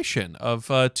celebration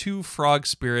of two frog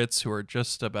spirits who are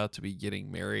just about to be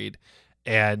getting married,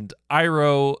 and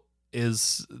Iroh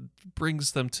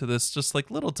brings them to this just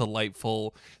like little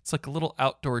delightful. It's like a little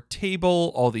outdoor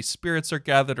table. All these spirits are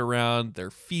gathered around. They're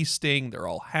feasting. They're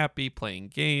all happy, playing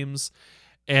games,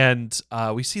 and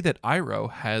we see that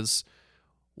Iroh has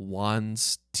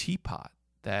Wan's teapot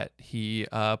that he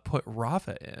put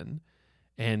Rava in.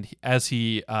 And as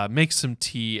he makes some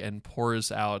tea and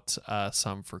pours out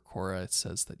some for Korra, it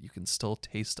says that you can still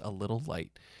taste a little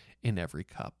light in every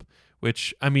cup.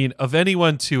 Which, I mean, of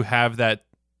anyone to have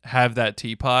that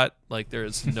teapot, like there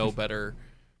is no better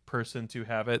person to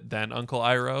have it than Uncle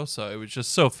Iroh. So it was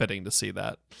just so fitting to see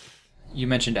that. You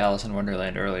mentioned Alice in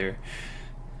Wonderland earlier.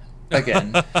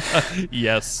 Again,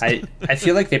 yes. I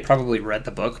feel like they probably read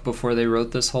the book before they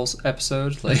wrote this whole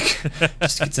episode, like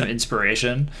just to get some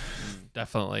inspiration.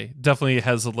 Definitely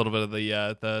has a little bit of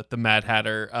the Mad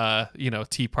Hatter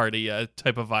tea party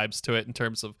type of vibes to it in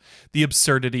terms of the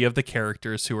absurdity of the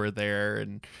characters who are there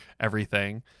and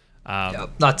everything.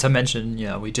 Not to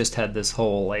mention, we just had this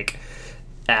whole like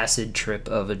acid trip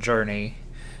of a journey,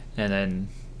 and then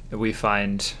we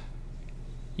find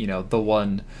the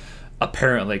one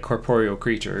apparently corporeal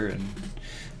creature and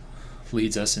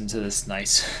leads us into this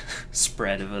nice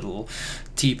spread of a little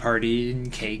tea party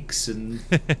and cakes and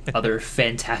other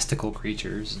fantastical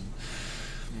creatures.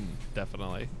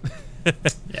 Definitely.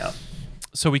 Yeah.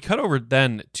 So we cut over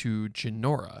then to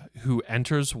Jinora, who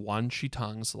enters Wan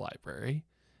Shitang's library.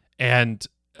 And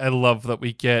I love that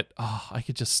we get, I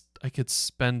could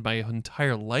spend my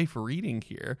entire life reading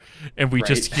here. And we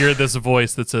just hear this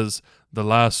voice that says, "The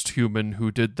last human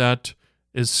who did that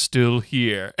is still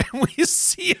here." And we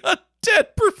see a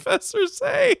dead Professor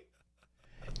Zay.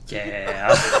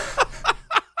 Yeah.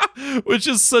 Which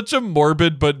is such a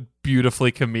morbid but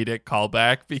beautifully comedic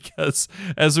callback, because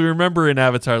as we remember in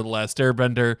Avatar: The Last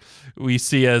Airbender, we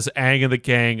see as Aang and the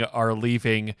gang are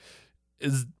leaving,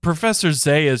 Professor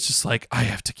Zay is just like, I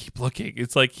have to keep looking.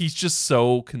 It's like he's just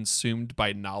so consumed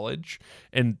by knowledge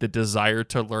and the desire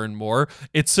to learn more.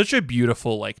 It's such a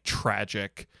beautiful, like,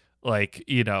 tragic, like,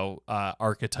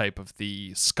 archetype of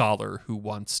the scholar who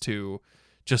wants to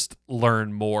just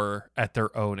learn more at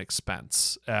their own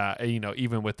expense,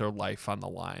 even with their life on the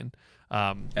line.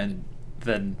 And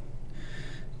then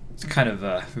it's kind of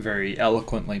very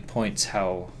eloquently points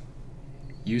how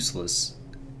useless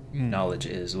knowledge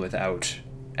is without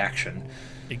action.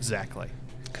 Exactly.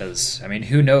 Because, I mean,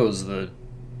 who knows the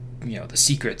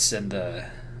secrets and the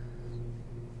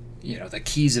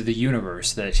keys of the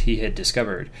universe that he had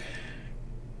discovered.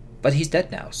 But he's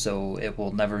dead now, so it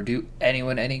will never do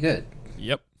anyone any good.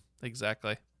 Yep,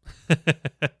 exactly.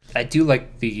 I do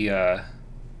like the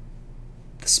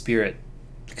spirit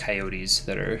coyotes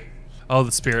that are... Oh,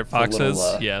 the spirit foxes? The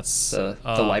little, yes. The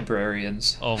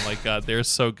librarians. Oh my god, they're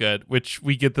so good. Which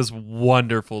we get this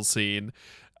wonderful scene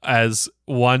as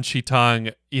Wan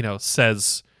Shitang,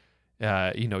 says,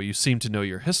 you seem to know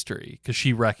your history, because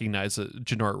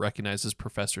Jinora recognizes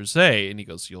Professor Zay, and he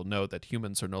goes, you'll know that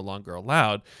humans are no longer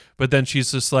allowed. But then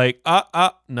she's just like,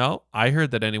 no, I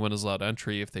heard that anyone is allowed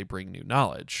entry if they bring new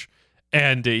knowledge.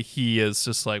 And he is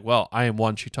just like, well, I am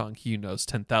Wan Shitang, he who knows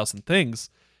 10,000 things.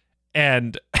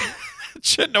 And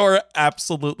Jinora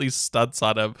absolutely stunts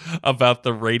on him about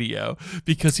the radio,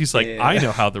 because he's like, I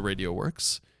know how the radio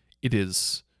works. It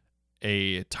is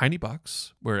a tiny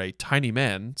box where a tiny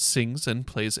man sings and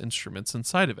plays instruments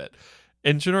inside of it.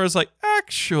 And Jinora's like,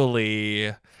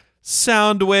 actually,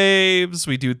 sound waves,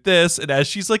 we do this. And as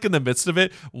she's like in the midst of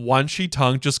it, Wan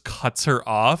Shitang just cuts her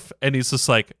off, and he's just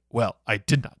like, well, I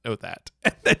did not know that.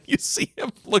 And then you see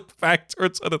him look back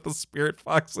towards one of the spirit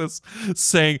foxes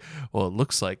saying, well, it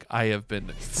looks like I have been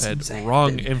fed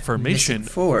wrong information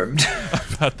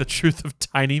about the truth of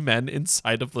tiny men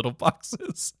inside of little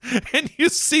boxes. And you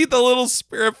see the little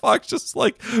spirit fox just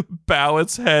like bow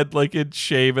its head like in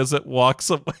shame as it walks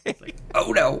away. Like,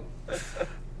 oh no.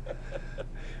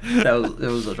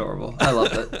 It was adorable. I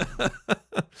loved it.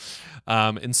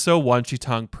 And so Wan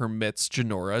Shitang permits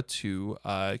Jinora to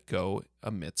go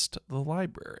amidst the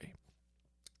library.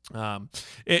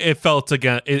 It felt,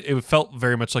 again, it felt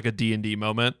very much like a D&D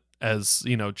moment as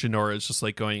Jinora is just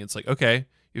like going. It's like, okay,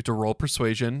 you have to roll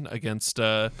persuasion against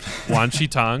Wan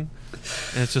Shitang.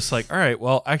 And it's just like, all right,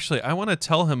 well, actually, I want to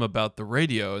tell him about the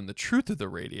radio and the truth of the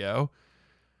radio.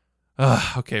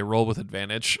 Okay, roll with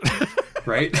advantage.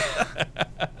 Right?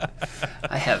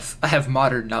 I have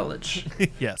modern knowledge.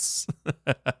 Yes.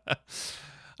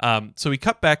 So we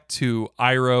cut back to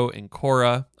Iroh and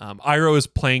Korra. Iroh is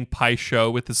playing Pai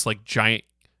Sho with this like giant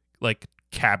like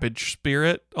cabbage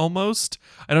spirit almost.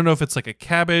 I don't know if it's like a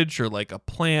cabbage or like a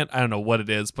plant. I don't know what it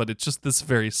is, but it's just this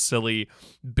very silly,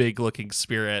 big looking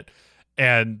spirit.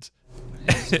 And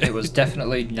it was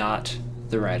definitely not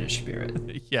the Radish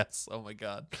spirit. Yes. Oh my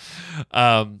God.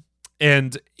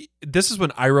 And this is when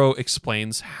Iroh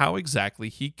explains how exactly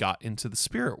he got into the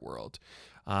spirit world.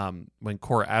 When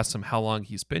Korra asks him how long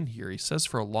he's been here, he says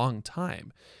for a long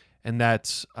time, and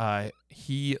that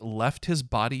he left his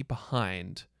body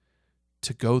behind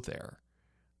to go there.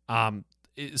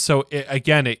 So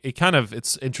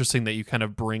it's interesting that you kind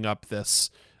of bring up this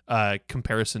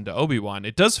comparison to Obi-Wan.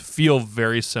 It does feel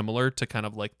very similar to kind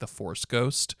of like the Force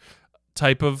Ghost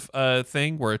type of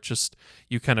thing, where it just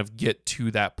you kind of get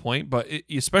to that point. But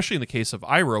especially in the case of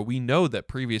Iroh, we know that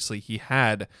previously he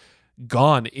had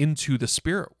gone into the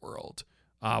spirit world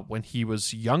when he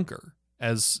was younger,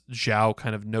 as Zhao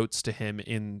kind of notes to him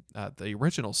in the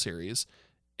original series,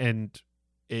 and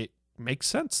it makes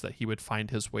sense that he would find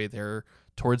his way there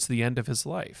towards the end of his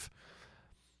life.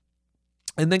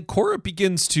 And then Korra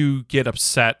begins to get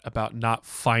upset about not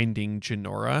finding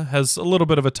Jinora, has a little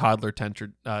bit of a toddler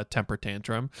temper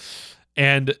tantrum,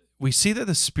 and we see that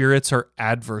the spirits are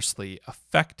adversely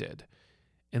affected.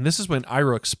 And this is when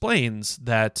Iroh explains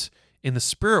that in the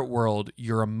spirit world,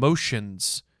 your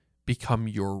emotions become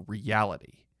your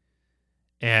reality.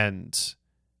 And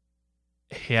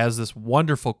he has this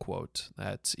wonderful quote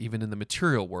that even in the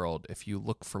material world, if you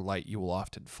look for light, you will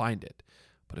often find it.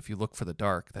 But if you look for the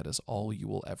dark, that is all you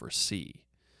will ever see.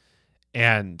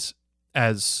 And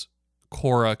as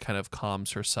Korra kind of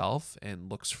calms herself and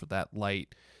looks for that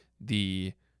light,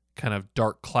 the kind of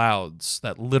dark clouds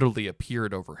that literally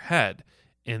appeared overhead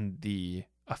and the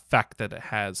effect that it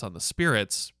has on the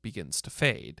spirits begins to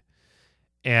fade.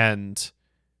 And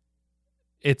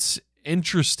it's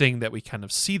interesting that we kind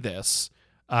of see this,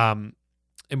 and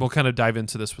we'll kind of dive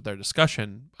into this with our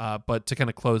discussion, but to kind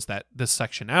of close this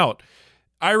section out,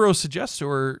 Iroh suggests to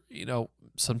her,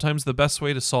 sometimes the best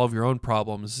way to solve your own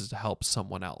problems is to help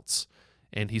someone else.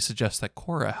 And he suggests that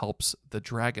Korra helps the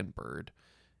dragon bird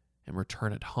and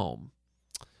return it home.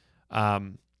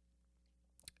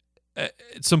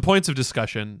 Some points of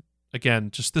discussion.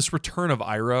 Again, just this return of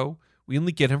Iroh. We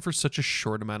only get him for such a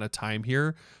short amount of time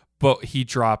here, but he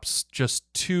drops just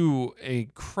two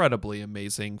incredibly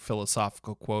amazing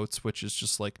philosophical quotes, which is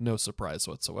just like no surprise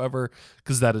whatsoever,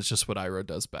 because that is just what Iroh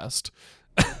does best.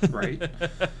 Right.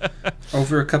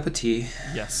 Over a cup of tea.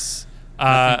 Yes.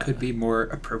 Nothing could be more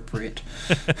appropriate.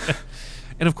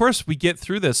 And of course, we get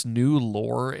through this new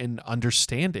lore and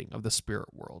understanding of the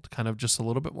spirit world, kind of just a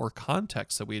little bit more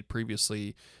context that we had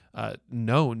previously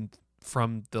known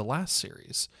from the last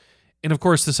series. And of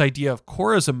course, this idea of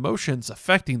Korra's emotions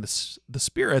affecting the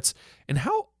spirits, and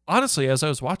how, honestly, as I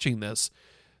was watching this,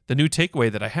 the new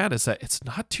takeaway that I had is that it's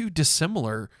not too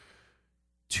dissimilar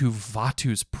to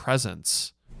Vatu's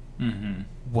presence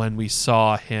when we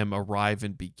saw him arrive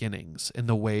in Beginnings, in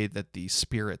the way that the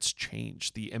spirits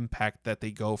change, the impact that they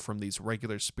go from these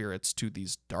regular spirits to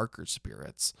these darker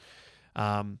spirits.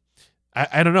 I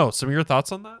don't know. Some of your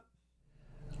thoughts on that?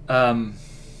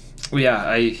 Well, yeah,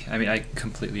 I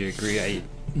completely agree. I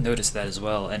noticed that as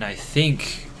well. And I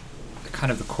think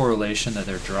kind of the correlation that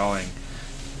they're drawing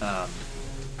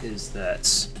is that,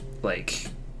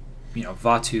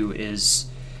 Vatu is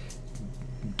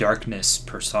darkness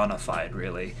personified,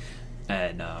 really.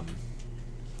 And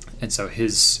so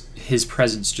his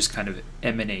presence just kind of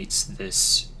emanates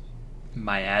this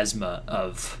miasma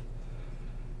of,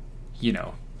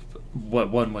 what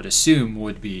one would assume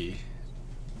would be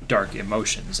dark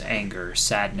emotions, anger,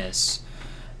 sadness,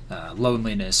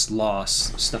 loneliness,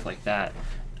 loss, stuff like that.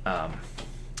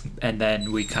 And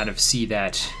then we kind of see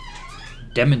that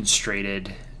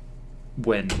demonstrated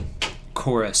when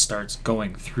Korra starts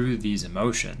going through these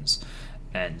emotions,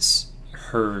 and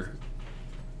her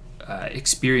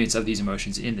experience of these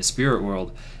emotions in the spirit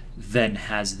world then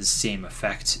has the same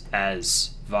effect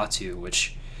as Vatu,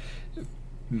 which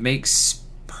makes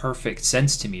perfect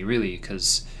sense to me, really,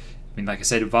 because like I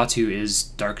said, Vatu is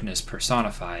darkness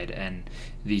personified, and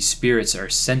these spirits are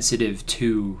sensitive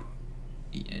to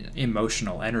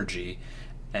emotional energy,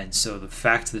 and so the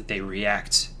fact that they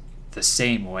react the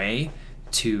same way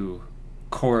to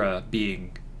Korra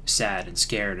being sad and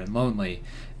scared and lonely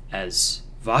as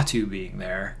Vatu being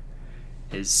there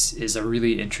is a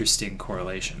really interesting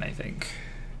correlation, I think.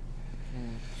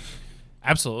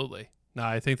 Absolutely. No,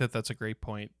 I think that that's a great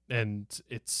point, and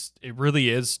it really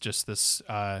is just this.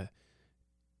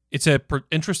 It's a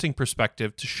interesting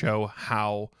perspective to show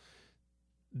how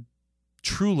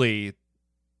truly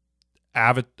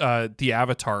the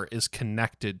Avatar is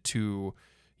connected to,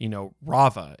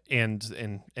 Rava,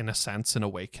 and in a sense, in a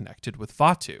way, connected with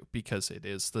Vatu, because it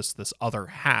is this other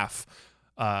half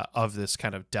of this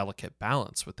kind of delicate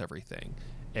balance with everything.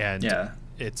 And Yeah.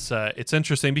 it's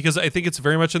interesting because I think it's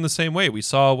very much in the same way we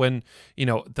saw when,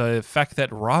 the effect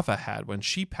that Rava had when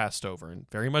she passed over, and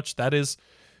very much that is,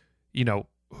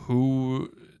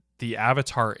 who the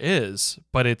Avatar is,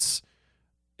 but it's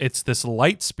this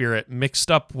light spirit mixed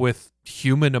up with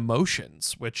human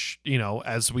emotions, which,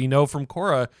 as we know from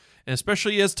Korra, and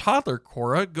especially as toddler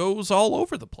Korra, goes all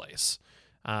over the place.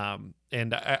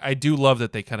 And I do love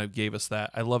that they kind of gave us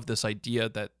that. I love this idea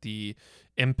that the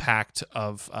impact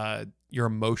of your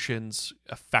emotions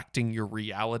affecting your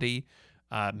reality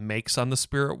makes on the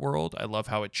spirit world. I love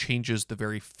how it changes the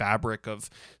very fabric of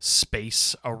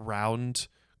space around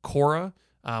Korra,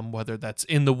 whether that's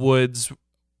in the woods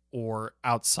or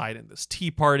outside in this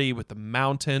tea party with the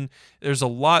mountain. There's a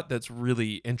lot that's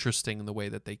really interesting in the way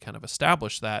that they kind of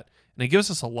establish that. And it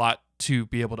gives us a lot to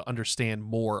be able to understand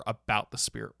more about the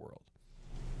spirit world.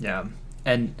 Yeah.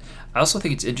 And I also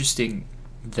think it's interesting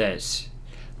that,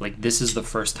 like, this is the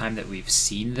first time that we've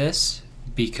seen this,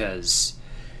 because,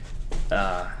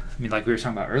 like we were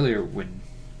talking about earlier,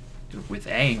 with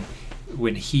Aang,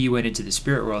 when he went into the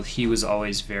spirit world, he was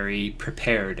always very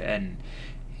prepared, and,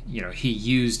 he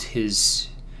used his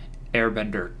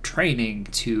airbender training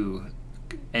to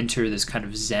enter this kind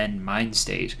of Zen mind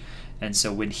state. And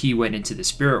so when he went into the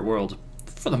spirit world,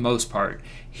 for the most part,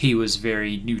 he was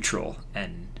very neutral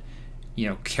and,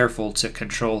 careful to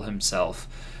control himself.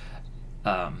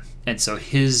 And so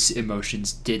his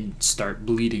emotions didn't start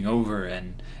bleeding over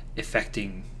and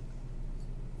affecting,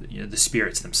 the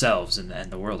spirits themselves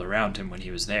and the world around him when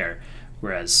he was there.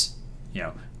 Whereas,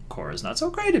 Korra's not so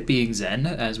great at being Zen,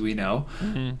 as we know.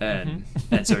 Mm-hmm.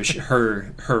 And so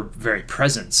her very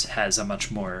presence has a much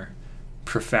more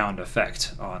profound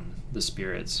effect on the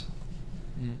spirits.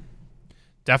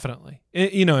 Definitely.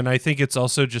 And I think it's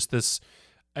also just this,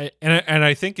 and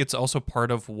I think it's also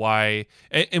part of why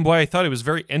I thought it was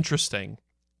very interesting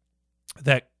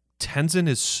that Tenzin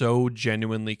is so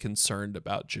genuinely concerned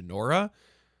about Jinora,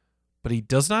 but he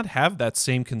does not have that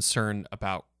same concern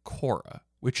about Korra,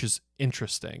 which is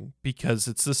interesting, because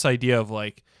it's this idea of,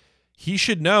 like, he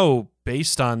should know,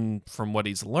 based on from what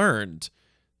he's learned,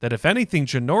 that if anything,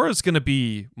 Jinora is going to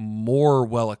be more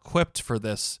well equipped for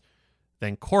this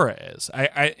than Korra is.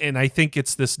 I think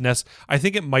it's this I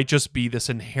think it might just be this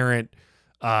inherent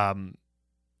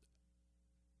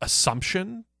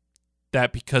assumption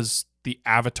that because the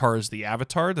Avatar is the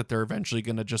Avatar, that they're eventually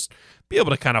going to just be able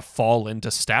to kind of fall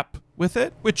into step with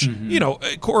it, which,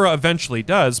 Korra eventually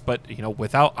does, but,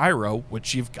 without Iroh,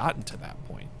 which you've gotten to that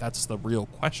point. That's the real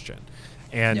question.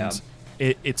 And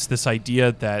it's this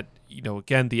idea that,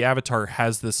 again, the Avatar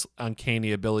has this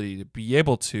uncanny ability to be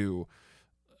able to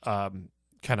kind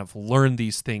of learn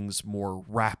these things more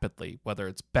rapidly, whether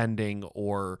it's bending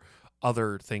or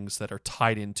other things that are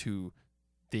tied into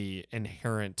the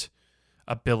inherent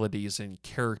abilities and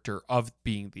character of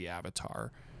being the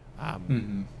Avatar.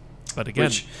 But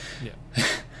again,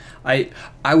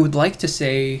 I would like to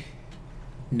say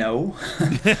no,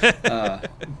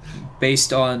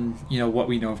 based on what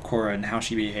we know of Korra and how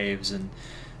she behaves and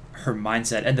her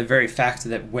mindset, and the very fact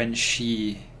that when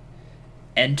she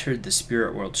entered the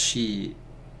spirit world, she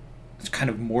kind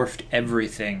of morphed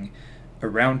everything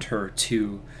around her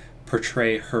to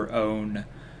portray her own,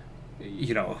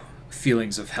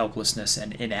 feelings of helplessness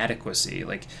and inadequacy.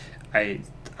 Like,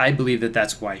 I believe that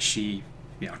that's why she,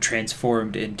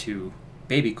 transformed into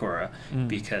baby Korra,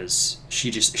 because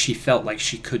she felt like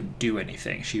she couldn't do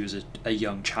anything. She was a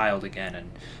young child again,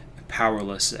 and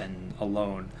powerless and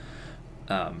alone.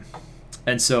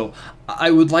 And so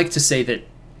I would like to say that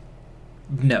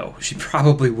no, she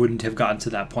probably wouldn't have gotten to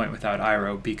that point without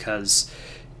Iroh, because,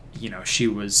 she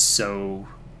was so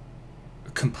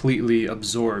completely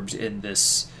absorbed in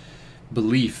this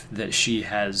belief that she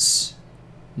has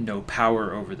no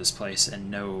power over this place and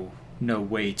no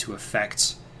way to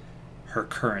affect her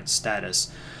current status.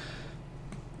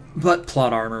 But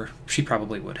plot armor, she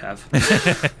probably would have.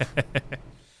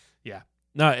 Yeah.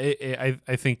 No,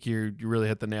 I think you really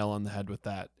hit the nail on the head with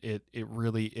that. It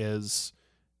really is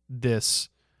this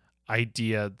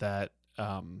idea that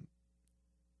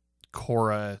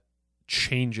Korra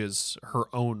changes her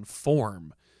own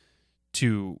form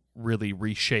to really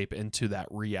reshape into that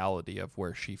reality of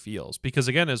where she feels. Because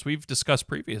again, as we've discussed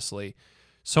previously,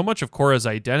 so much of Korra's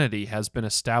identity has been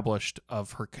established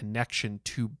of her connection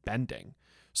to bending.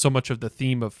 So much of the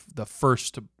theme of the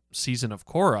first season of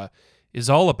Korra is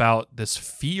all about this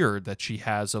fear that she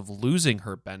has of losing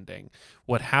her bending.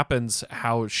 What happens,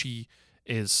 how she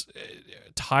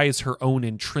ties her own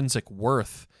intrinsic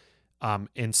worth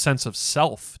and sense of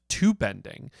self to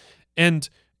bending. And,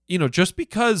 just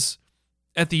because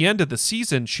at the end of the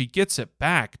season she gets it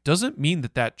back doesn't mean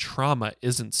that trauma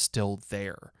isn't still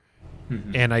there.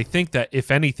 Mm-hmm. And I think that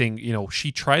if anything,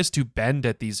 she tries to bend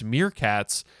at these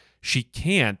meerkats, she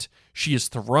can't. She is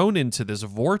thrown into this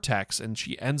vortex and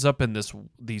she ends up in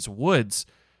these woods.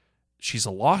 She's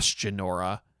a lost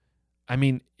Jinora. I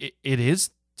mean, it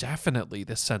is definitely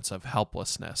this sense of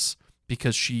helplessness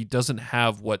because she doesn't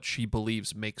have what she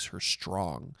believes makes her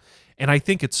strong. And I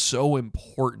think it's so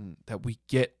important that we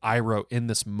get Iroh in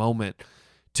this moment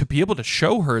to be able to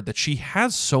show her that she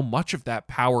has so much of that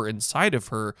power inside of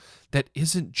her that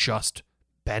isn't just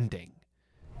bending.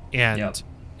 And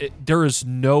there is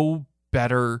no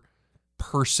better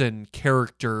person,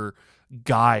 character,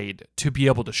 guide to be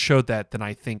able to show that than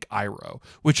I think Iroh,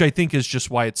 which I think is just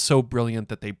why it's so brilliant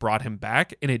that they brought him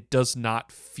back, and it does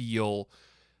not feel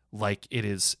like it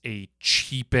is a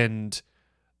cheapened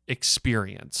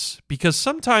experience. Because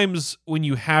sometimes when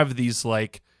you have these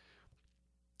like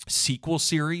sequel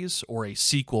series or a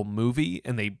sequel movie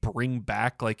and they bring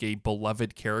back like a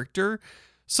beloved character,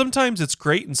 sometimes it's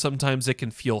great and sometimes it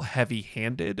can feel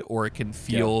heavy-handed or it can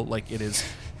feel like it is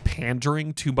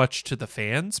pandering too much to the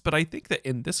fans. But I think that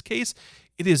in this case,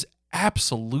 it is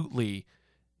absolutely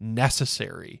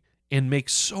necessary and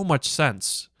makes so much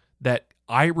sense that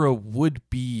Iroh would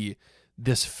be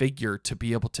this figure to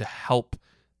be able to help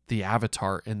the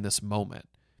Avatar in this moment.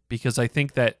 Because I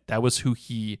think that was who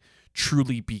he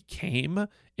truly became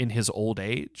in his old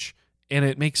age. And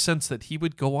it makes sense that he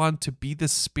would go on to be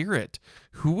this spirit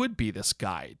who would be this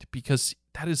guide, because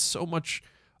that is so much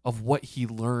of what he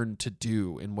learned to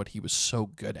do and what he was so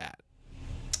good at.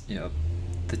 Yep.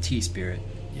 The T-spirit.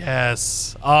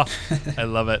 Yes. Oh, I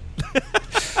love it.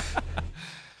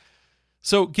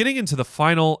 So getting into the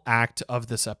final act of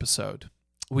this episode,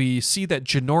 we see that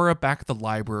Jinora back at the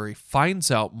library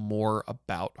finds out more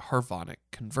about harmonic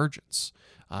convergence.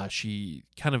 We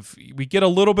get a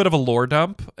little bit of a lore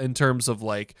dump in terms of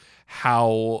like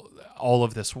how all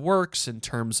of this works, in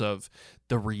terms of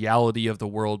the reality of the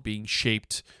world being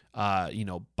shaped,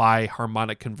 by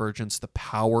harmonic convergence, the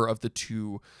power of the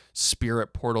two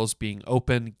spirit portals being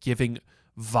open, giving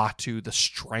Vaatu the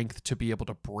strength to be able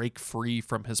to break free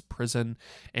from his prison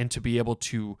and to be able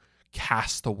to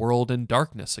cast the world in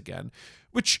darkness again,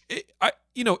 which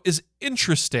is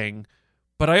interesting.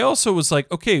 But I also was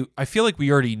like, okay, I feel like we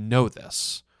already know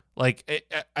this. Like,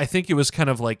 I think it was kind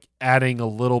of like adding a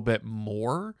little bit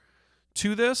more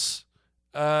to this,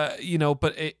 but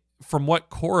from what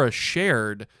Korra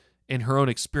shared in her own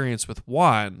experience with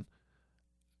Wan,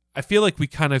 I feel like we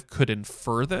kind of could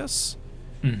infer this.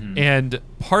 Mm-hmm. And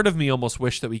part of me almost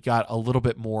wished that we got a little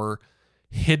bit more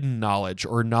hidden knowledge,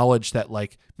 or knowledge that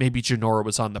like maybe Jinora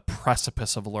was on the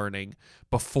precipice of learning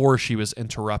before she was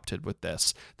interrupted with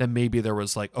this. Then maybe there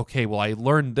was like, okay, well, I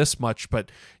learned this much,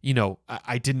 but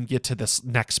I didn't get to this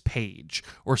next page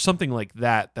or something like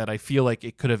that I feel like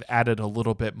it could have added a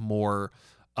little bit more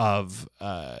of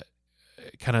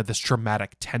kind of this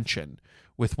dramatic tension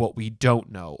with what we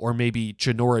don't know. Or maybe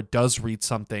Jinora does read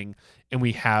something and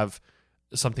we have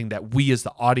something that we as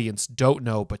the audience don't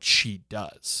know, but she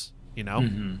does.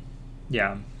 Mm-hmm.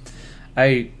 Yeah,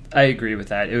 I agree with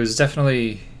that. It was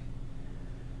definitely,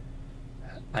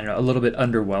 I don't know, a little bit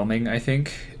underwhelming, I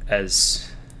think, as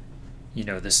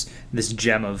this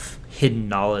gem of hidden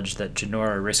knowledge that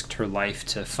Jinora risked her life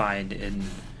to find in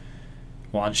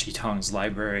Wan Shi Tong's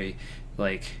library.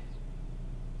 Like,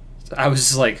 I was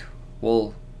just like,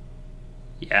 well,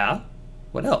 yeah,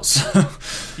 what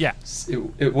else? Yeah,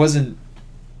 it wasn't.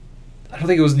 I don't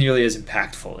think it was nearly as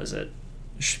impactful as it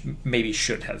maybe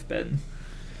should have been.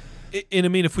 And I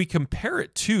mean, if we compare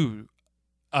it to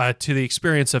the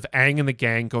experience of Aang and the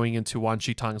gang going into Wan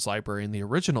Shi Tong's library in the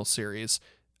original series,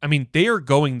 I mean, they are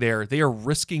going there, they are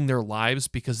risking their lives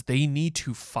because they need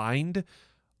to find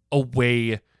a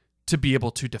way to be able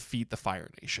to defeat the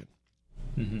Fire Nation.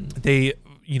 Mm-hmm. They,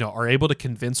 are able to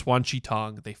convince Wan Shi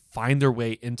Tong. They find their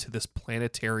way into this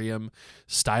planetarium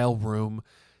style room.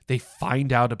 They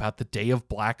find out about the Day of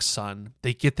Black Sun.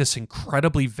 They get this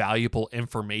incredibly valuable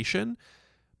information,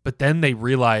 but then they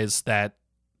realize that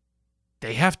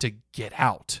they have to get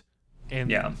out. And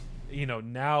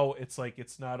now it's like,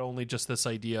 it's not only just this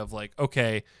idea of like,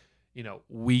 okay,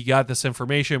 we got this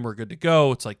information, we're good to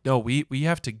go. It's like, no, we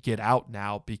have to get out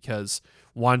now because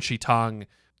Wan Shitong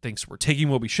thinks we're taking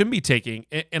what we shouldn't be taking.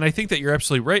 And I think that you're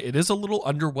absolutely right. It is a little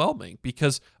underwhelming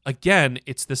because, again,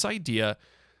 it's this idea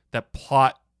that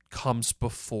plot comes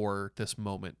before this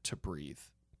moment to breathe.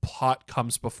 Plot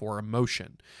comes before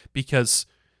emotion, because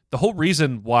the whole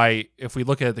reason why, if we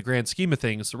look at the grand scheme of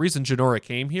things, the reason Jinora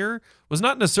came here was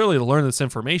not necessarily to learn this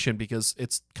information, because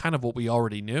it's kind of what we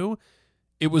already knew.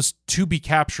 It was to be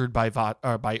captured by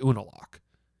Unalaq,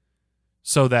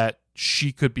 so that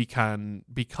she could become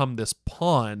this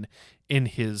pawn in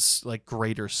his like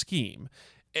greater scheme.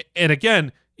 And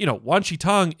again, Wan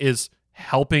Shitong is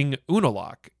helping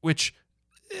Unalaq, which,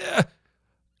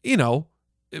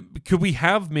 could we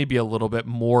have maybe a little bit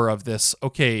more of this?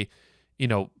 Okay,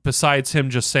 besides him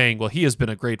just saying, well, he has been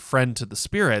a great friend to the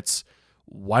spirits,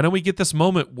 why don't we get this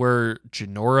moment where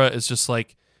Jinora is just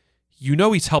like,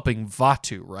 he's helping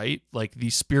Vatu, right? Like the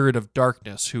spirit of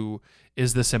darkness, who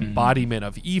is this embodiment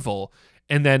of evil.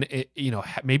 And then,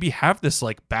 maybe have this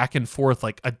like back and forth,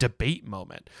 like a debate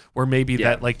moment where maybe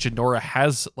that like Jinora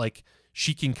has like,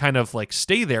 she can kind of like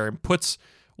stay there and puts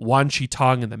Wan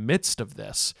Shitong in the midst of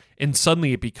this. And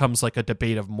suddenly it becomes like a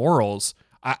debate of morals.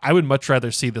 I would much rather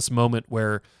see this moment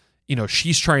where,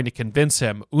 she's trying to convince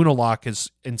him. Unalaq is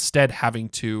instead having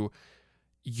to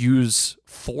use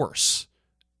force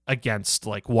against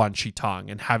like Wan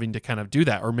Shitong and having to kind of do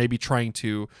that, or maybe trying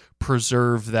to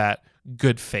preserve that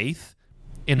good faith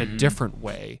in a different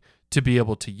way to be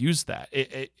able to use that.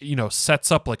 It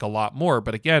sets up like a lot more,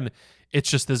 but again,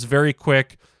 it's just this very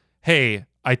quick, hey,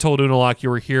 I told Unalaq you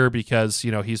were here because,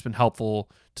 he's been helpful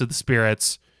to the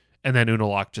spirits, and then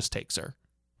Unalaq just takes her.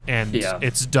 And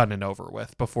it's done and over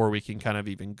with before we can kind of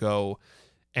even go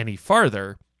any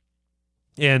farther.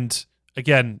 And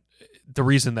again, the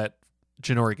reason that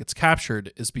Jinora gets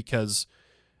captured is because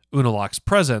Unalaq's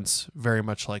presence, very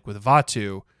much like with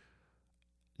Vatu,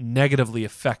 negatively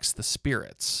affects the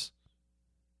spirits.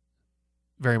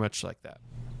 Very much like that.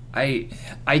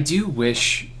 I do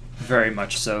wish very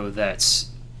much so that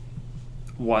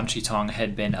Wan Shitong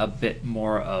had been a bit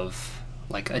more of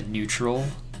like a neutral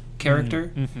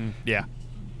character. Yeah.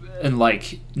 And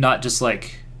like, not just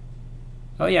like,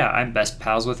 oh yeah, I'm best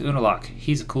pals with Unalaq,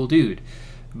 he's a cool dude.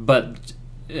 But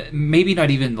maybe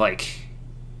not even like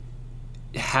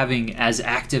having as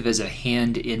active as a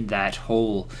hand in that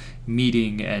whole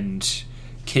meeting and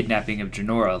kidnapping of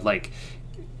Jinora. Like,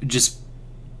 just,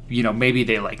 maybe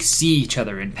they like see each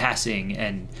other in passing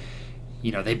and,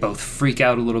 they both freak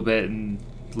out a little bit and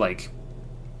like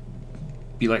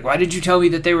be like, why did you tell me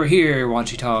that they were here, Wan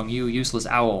Shitong, you useless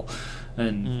owl?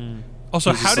 And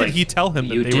also, how did he tell him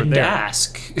that they were there? You didn't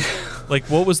ask. Like,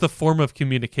 what was the form of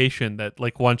communication that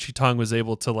like Wan Shitong was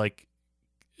able to like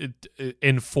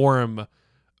inform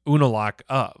Unalaq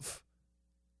of?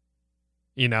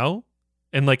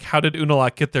 And like, how did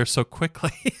Unalaq get there so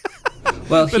quickly?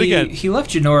 Well, he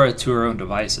left Jinora to her own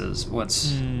devices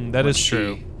once. That is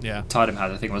true. Yeah, taught him how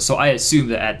the thing was. So I assume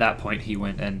that at that point he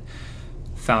went and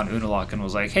found Unalaq and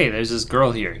was like, "Hey, there's this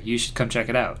girl here. You should come check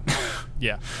it out."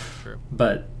 Yeah, true.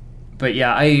 But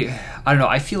yeah, I don't know.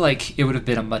 I feel like it would have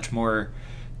been a much more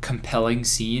compelling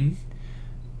scene,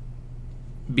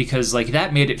 because like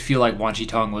that made it feel like Wan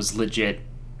Shitong was legit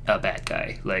a bad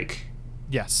guy. Like,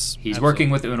 yes, he's working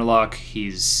with Unalaq.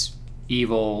 He's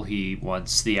evil. He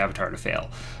wants the Avatar to fail.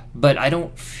 But I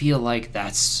don't feel like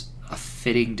that's a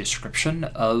fitting description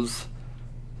of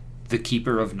the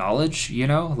Keeper of Knowledge,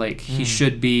 Like, he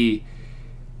should be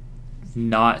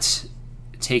not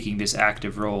taking this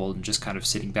active role and just kind of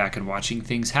sitting back and watching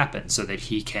things happen so that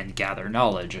he can gather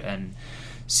knowledge and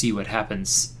see what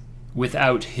happens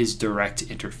without his direct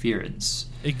interference.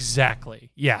 Exactly.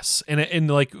 Yes.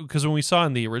 And like, because when we saw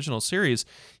in the original series,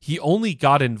 he only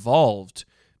got involved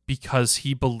because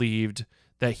he believed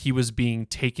that he was being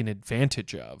taken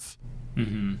advantage of.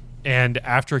 And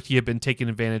after he had been taken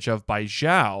advantage of by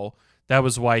Zhao, that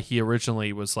was why he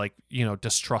originally was like,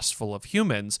 distrustful of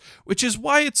humans, which is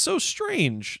why it's so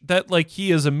strange that like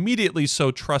he is immediately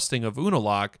so trusting of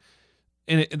Unalaq.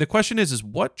 And the question is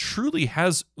what truly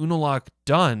has Unalaq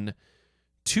done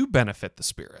to benefit the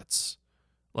spirits?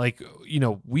 Like,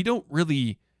 we don't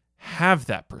really have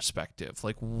that perspective.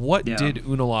 Like, what did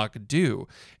Unalaq do?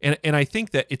 And I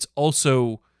think that it's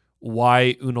also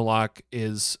why Unalaq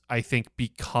is, I think,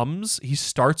 he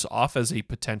starts off as a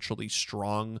potentially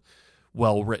strong,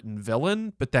 well-written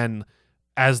villain, but then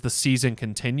as the season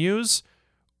continues,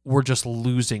 we're just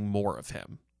losing more of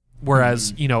him.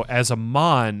 Whereas, as a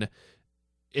Mon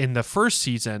in the first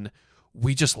season,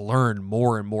 we just learn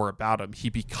more and more about him. He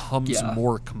becomes Yeah.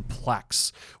 more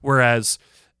complex. Whereas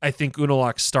I think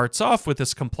Unalaq starts off with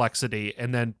this complexity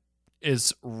and then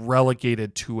is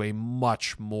relegated to a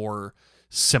much more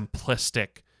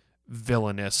simplistic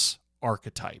villainous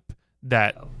archetype.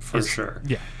 That For sure.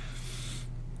 Yeah.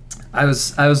 I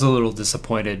was a little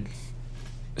disappointed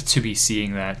to be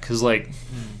seeing that, because like,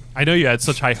 I know you had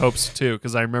such high hopes too,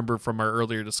 because I remember from our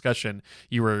earlier discussion,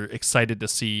 you were excited to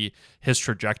see his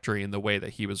trajectory and the way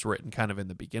that he was written kind of in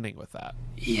the beginning with that.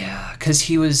 yeah,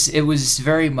 because it was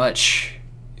very much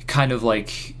kind of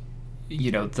like,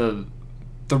 you know, the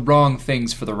wrong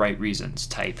things for the right reasons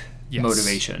type Yes.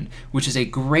 motivation, which is a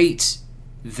great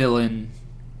villain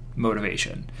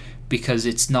motivation, because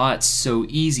it's not so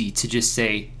easy to just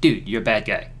say, dude, you're a bad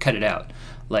guy, cut it out.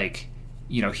 Like,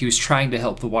 you know, he was trying to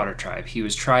help the Water Tribe. He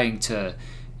was trying to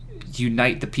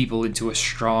unite the people into a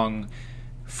strong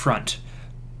front.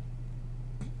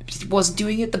 He wasn't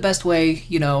doing it the best way,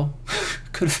 you know.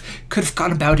 could have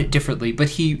gone about it differently, but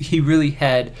he really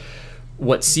had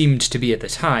what seemed to be at the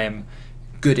time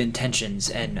good intentions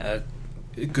and a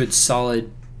good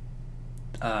solid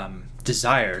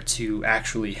desire to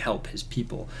actually help his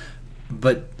people.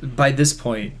 But by this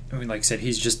point, I mean, like I said,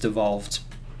 he's just devolved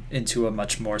into a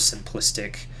much more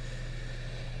simplistic,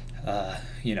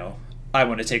 you know, I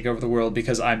want to take over the world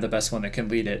because I'm the best one that can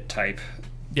lead it type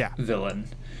villain.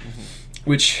 Mm-hmm.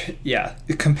 Which, yeah,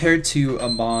 compared to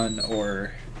Amon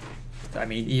or, I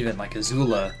mean, even like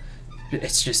Azula,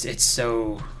 it's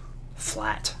so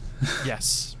flat.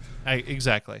 Yes,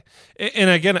 exactly. And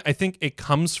again, I think it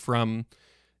comes from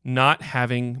not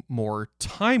having more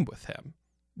time with him.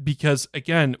 Because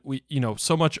again, we, you know,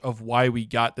 so much of why we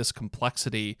got this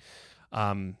complexity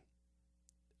from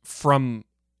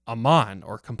Amon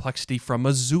or complexity from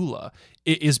Azula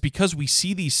is because we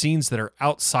see these scenes that are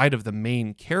outside of the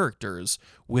main characters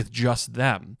with just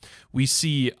them. We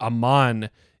see Amon,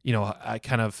 you know,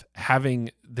 kind of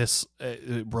having this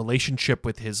relationship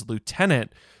with his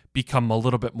lieutenant become a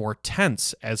little bit more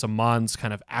tense as Amon's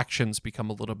kind of actions become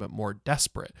a little bit more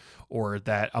desperate, or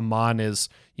that Amon is,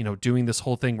 you know, doing this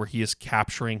whole thing where he is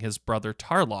capturing his brother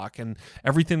Tarlok, and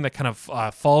everything that kind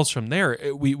of falls from there.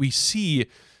 We see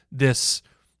this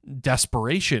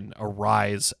desperation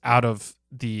arise out of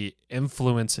the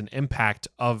influence and impact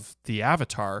of the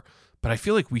Avatar, but I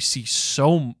feel like we see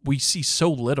so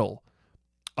little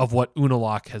of what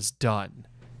Unalaq has done,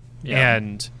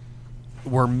 and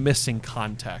we're missing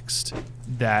context.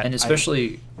 That, and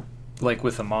especially like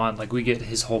with Amon, like we get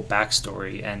his whole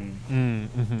backstory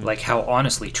and like how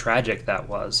honestly tragic that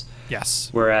was. Yes.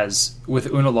 Whereas with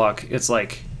Unalaq, it's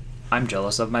like, I'm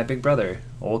jealous of my big brother.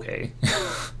 Okay.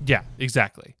 Yeah,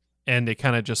 exactly. And it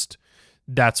kind of just,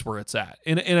 that's where it's at.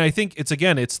 And I think it's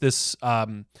this,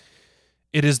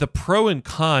 it is the pro and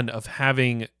con of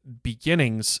having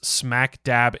beginnings smack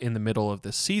dab in the middle of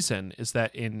this season, is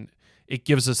that it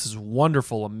gives us this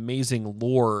wonderful, amazing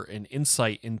lore and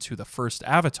insight into the first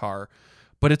Avatar,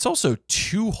 but it's also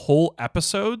 2 whole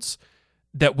episodes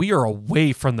that we are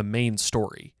away from the main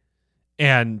story.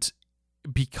 And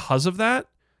because of that,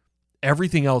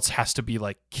 everything else has to be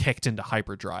like kicked into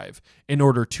hyperdrive in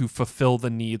order to fulfill the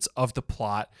needs of the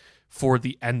plot for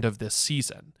the end of this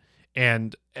season.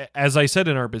 And as I said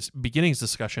in our beginnings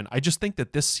discussion, I just think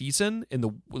that this season and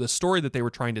the story that they were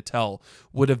trying to tell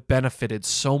would have benefited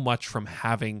so much from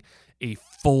having a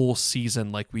full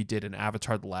season like we did in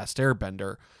Avatar: The Last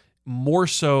Airbender, more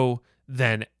so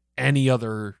than any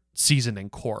other season in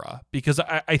Korra. Because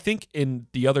I think in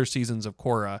the other seasons of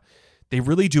Korra, they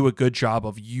really do a good job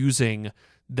of using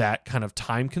that kind of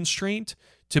time constraint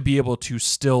to be able to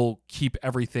still keep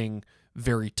everything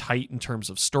very tight in terms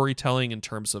of storytelling, in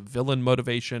terms of villain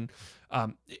motivation.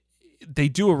 They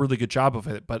do a really good job of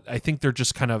it, but I think they're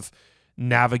just kind of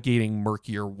navigating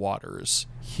murkier waters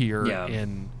here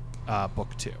in book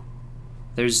 2.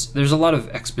 There's a lot of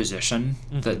exposition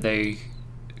that they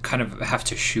kind of have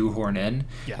to shoehorn in.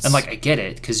 Yes. And like, I get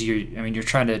it, because you're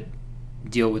trying to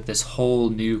deal with this whole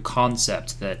new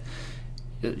concept that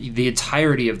the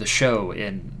entirety of the show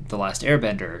in The Last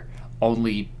Airbender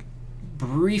only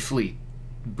briefly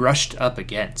brushed up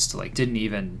against, like didn't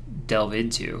even delve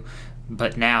into.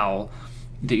 But now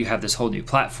that you have this whole new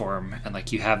platform and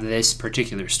like you have this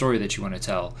particular story that you want to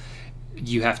tell,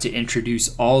 you have to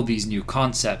introduce all these new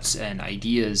concepts and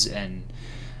ideas and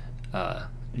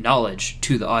knowledge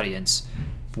to the audience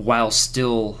while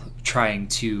still trying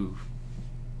to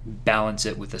balance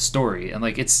it with the story. And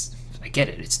like, I get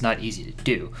it, it's not easy to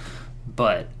do,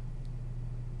 but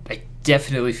I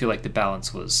definitely feel like the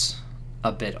balance was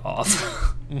a bit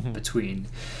off between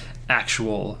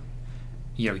actual,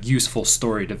 useful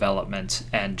story development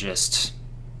and just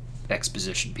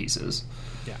exposition pieces.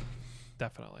 Yeah,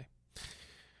 definitely.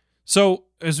 So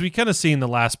as we kind of see in the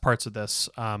last parts of this,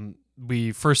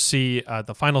 we first see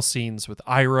the final scenes with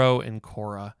Iroh and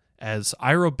Korra as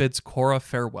Iroh bids Korra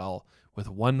farewell with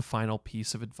one final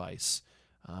piece of advice,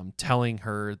 telling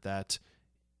her that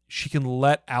she can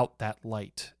let out that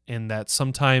light and that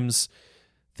sometimes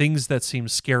things that seem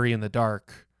scary in the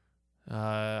dark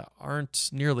aren't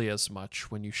nearly as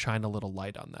much when you shine a little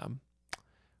light on them,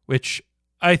 which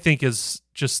I think is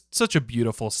just such a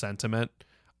beautiful sentiment.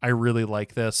 I really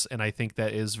like this, and I think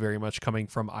that is very much coming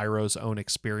from Iroh's own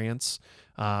experience.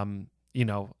 Again,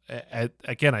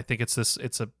 I think it's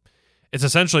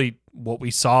essentially what we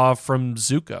saw from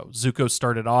Zuko. Zuko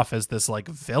started off as this like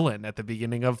villain at the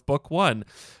beginning of book 1,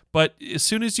 but as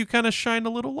soon as you kind of shine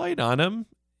a little light on him,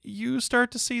 you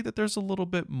start to see that there's a little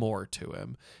bit more to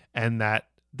him, and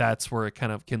that's where it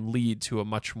kind of can lead to a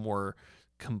much more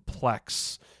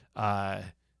complex,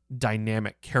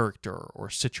 dynamic character or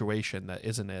situation that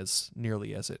isn't as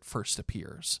nearly as it first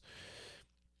appears.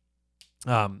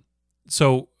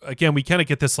 So again, we kind of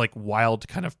get this like wild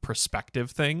kind of perspective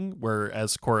thing where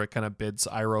as Korra kind of bids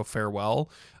Iroh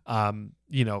farewell,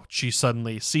 she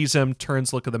suddenly sees him,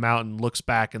 turns, look at the mountain, looks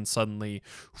back, and suddenly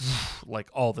like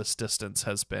all this distance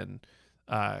has been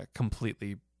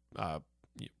completely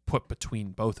put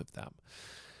between both of them.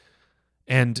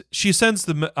 And she ascends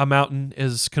a mountain,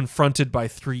 is confronted by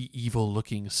 3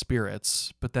 evil-looking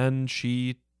spirits, but then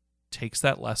she takes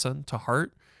that lesson to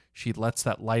heart. She lets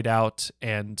that light out,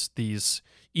 and these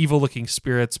evil-looking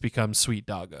spirits become sweet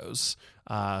doggos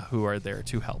who are there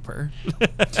to help her.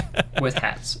 With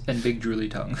hats and big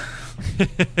drooly tongue.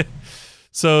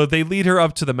 So they lead her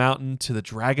up to the mountain to the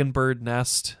dragon bird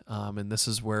nest, and this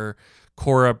is where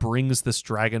Korra brings this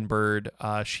dragon bird.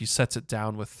 She sets it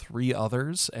down with 3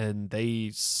 others, and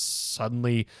they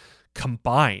suddenly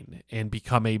combine and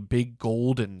become a big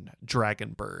golden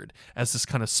dragon bird as this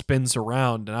kind of spins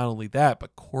around. And not only that,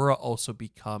 but Korra also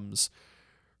becomes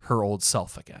her old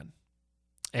self again.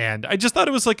 And I just thought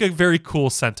it was like a very cool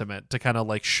sentiment to kind of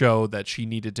like show that she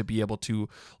needed to be able to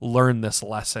learn this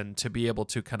lesson, to be able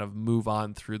to kind of move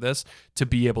on through this, to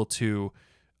be able to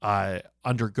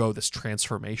undergo this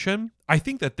transformation. I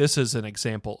think that this is an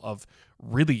example of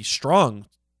really strong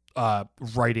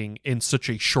writing in such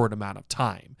a short amount of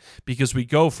time, because we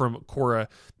go from Korra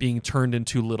being turned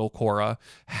into little Korra,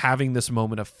 having this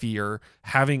moment of fear,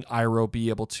 having Iroh be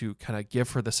able to kind of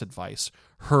give her this advice,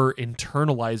 her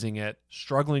internalizing it,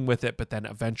 struggling with it, but then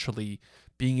eventually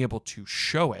being able to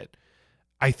show it.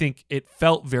 I think it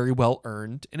felt very well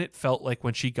earned, and it felt like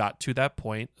when she got to that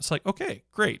point, it's like, okay,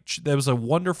 great. There was a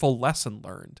wonderful lesson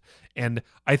learned. And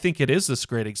I think it is this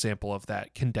great example of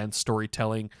that condensed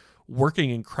storytelling working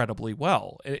incredibly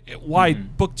well. Why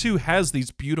book 2 has these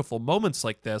beautiful moments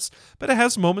like this, but it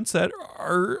has moments that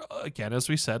are, again, as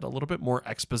we said, a little bit more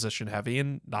exposition heavy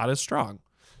and not as strong.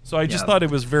 So I just thought it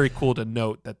was very cool to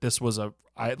note that this was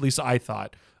at least I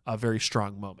thought, a very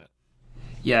strong moment.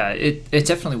 Yeah, it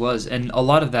definitely was. And a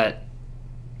lot of that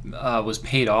was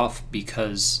paid off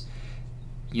because,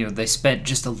 they spent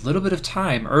just a little bit of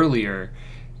time earlier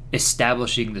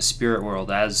establishing the spirit world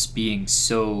as being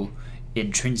so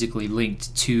intrinsically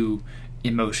linked to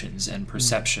emotions and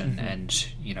perception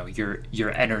and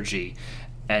your energy.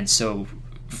 And so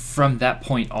from that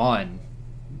point on,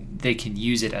 they can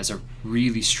use it as a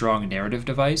really strong narrative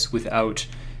device without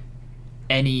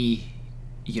any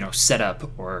setup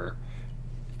or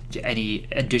any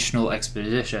additional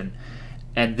exposition.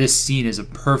 And this scene is a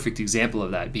perfect example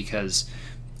of that, because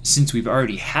since we've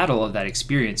already had all of that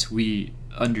experience, we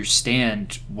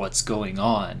understand what's going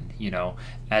on,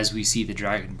 as we see the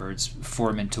dragon birds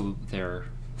form into their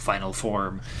final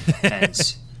form.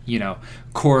 And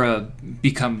Korra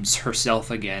becomes herself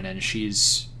again, and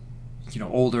she's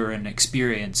older and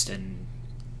experienced and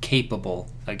capable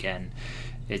again.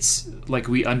 It's like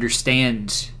we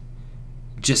understand,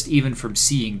 just even from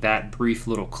seeing that brief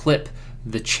little clip,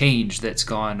 the change that's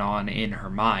gone on in her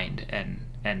mind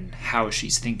and how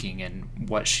she's thinking and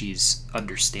what she's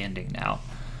understanding now.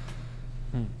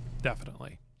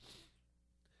 Definitely.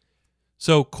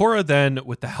 So Korra then,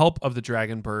 with the help of the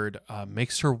dragon bird,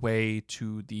 makes her way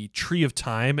to the Tree of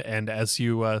Time, and as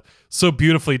you so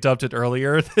beautifully dubbed it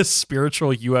earlier, this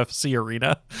spiritual UFC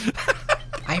arena.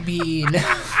 I mean,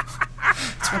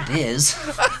 that's what it is.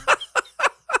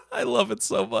 I love it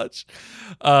so much.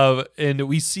 And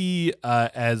we see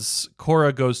as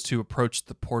Korra goes to approach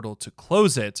the portal to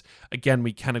close it, again,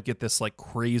 we kind of get this like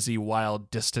crazy,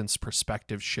 wild distance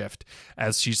perspective shift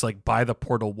as she's like by the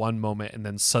portal one moment and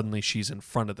then suddenly she's in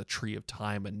front of the tree of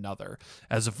time another,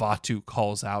 as Vatu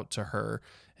calls out to her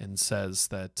and says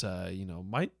that,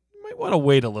 might want to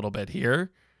wait a little bit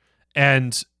here.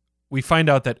 And we find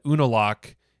out that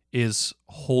Unalaq is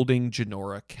holding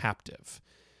Jinora captive.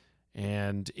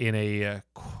 And in a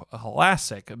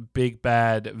classic big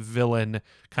bad villain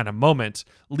kind of moment,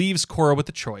 leaves Korra with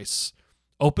a choice.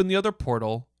 Open the other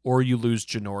portal, or you lose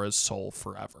Jinora's soul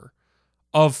forever.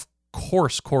 Of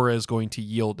course, Korra is going to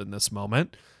yield in this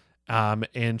moment.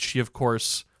 And she, of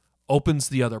course, opens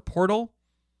the other portal.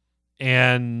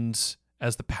 And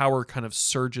as the power kind of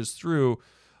surges through,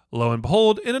 lo and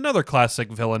behold, in another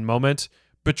classic villain moment,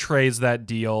 betrays that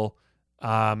deal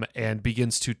and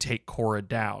begins to take Korra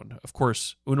down. Of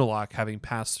course, Unalaq, having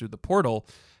passed through the portal,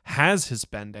 has his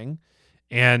bending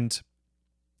and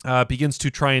begins to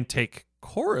try and take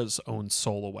Korra's own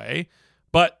soul away.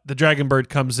 But the dragon bird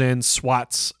comes in,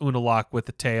 swats Unalaq with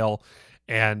the tail,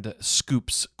 and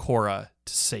scoops Korra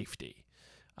to safety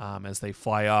as they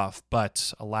fly off.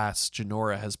 But alas,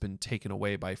 Jinora has been taken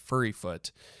away by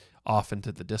Furryfoot off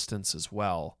into the distance as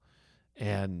well.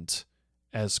 And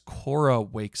as Korra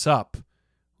wakes up,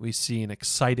 we see an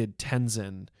excited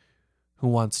Tenzin who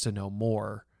wants to know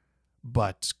more.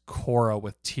 But Korra,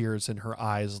 with tears in her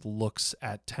eyes, looks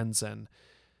at Tenzin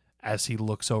as he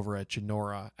looks over at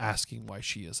Jinora, asking why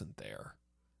she isn't there.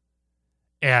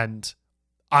 And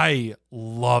I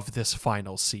love this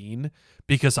final scene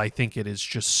because I think it is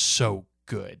just so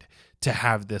good to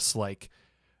have this, like,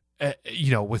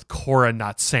 with Korra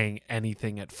not saying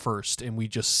anything at first, and we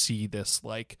just see this,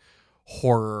 like,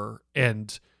 horror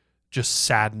and just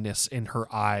sadness in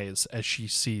her eyes as she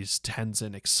sees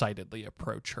Tenzin excitedly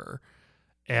approach her.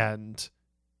 And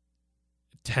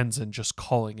Tenzin just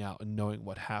calling out and knowing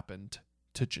what happened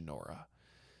to Jinora.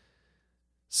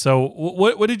 So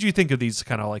what did you think of these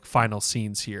kind of like final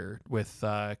scenes here with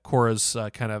Korra's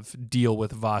kind of deal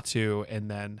with Vatu and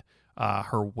then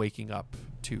her waking up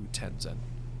to Tenzin?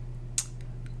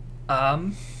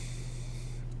 I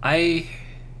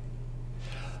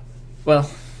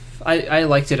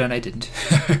liked it and I didn't.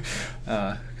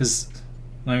 Because,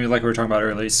 like we were talking about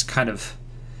earlier, it's kind of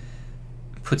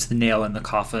puts the nail in the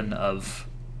coffin of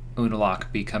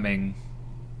Unalaq becoming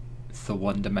the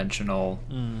one-dimensional,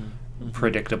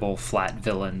 predictable, flat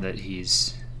villain that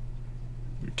he's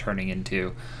turning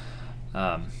into.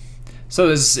 So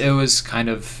it was kind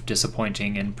of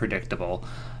disappointing and predictable.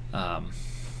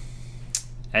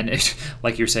 And it,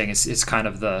 like you're saying, it's kind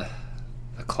of the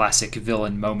classic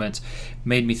villain moment.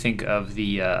 Made me think of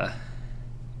the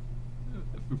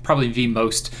probably the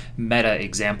most meta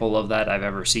example of that I've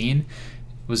ever seen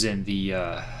was in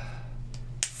the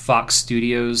Fox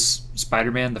Studios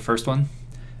Spider-Man, the first one,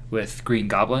 with Green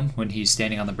Goblin, when he's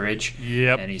standing on the bridge.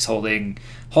 Yep. And he's holding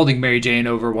Mary Jane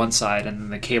over one side and then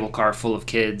the cable car full of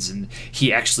kids, and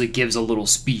he actually gives a little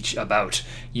speech about,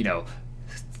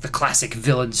 the classic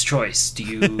villain's choice. Do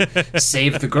you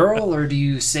save the girl or do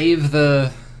you save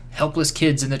the helpless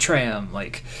kids in the tram?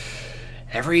 Like,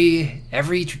 every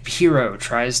hero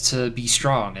tries to be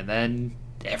strong, and then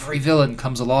every villain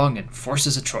comes along and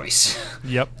forces a choice.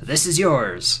 Yep. This is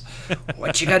yours.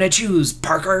 What you gonna choose,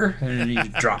 Parker? And he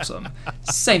drops him.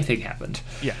 Same thing happened.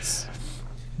 Yes.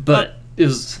 But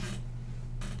it's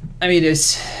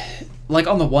like,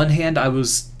 on the one hand, I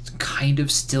was kind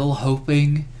of still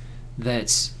hoping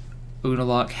that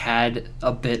Unalaq had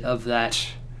a bit of that,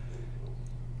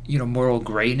 moral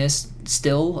grayness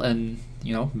still, and,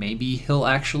 maybe he'll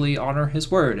actually honor his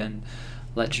word and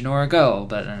let Jinora go,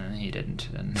 but he didn't.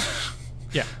 And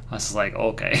yeah, I was like,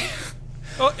 okay.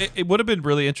 Well, it would have been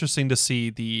really interesting to see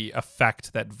the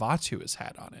effect that Vatu has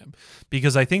had on him,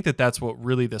 because I think that that's what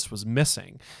really this was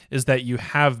missing, is that you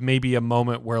have maybe a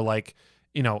moment where, like,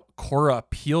 Korra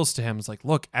appeals to him. It's like,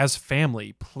 look, as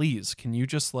family, please, can you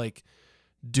just, like,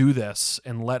 do this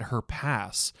and let her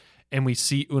pass? And we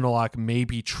see Unalaq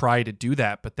maybe try to do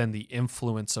that, but then the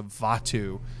influence of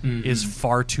Vatu is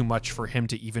far too much for him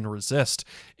to even resist.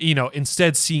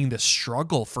 Instead seeing the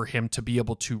struggle for him to be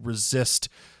able to resist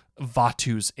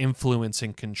Vatu's influence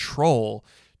and control,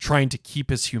 trying to keep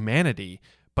his humanity,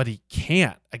 but he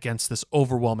can't against this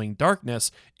overwhelming darkness.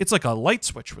 It's like a light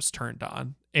switch was turned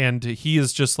on, and he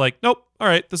is just like, nope, all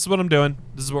right, this is what I'm doing.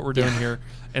 This is what we're doing here.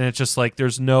 And it's just like,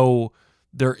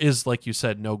 there is, like you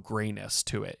said, no grayness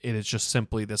to it. It is just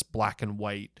simply this black and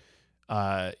white,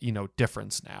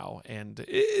 difference now. And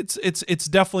it is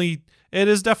definitely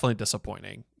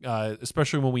disappointing,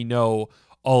 especially when we know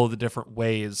all of the different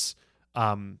ways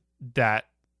that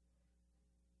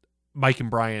Mike and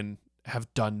Brian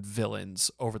have done villains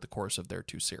over the course of their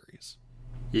 2 series.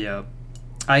 Yeah.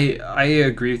 I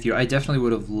agree with you. I definitely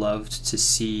would have loved to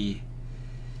see,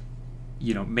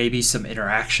 maybe some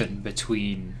interaction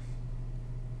between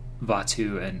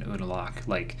Vaatu and Unalaq.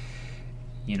 Like,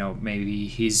 maybe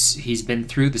he's been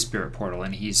through the spirit portal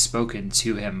and he's spoken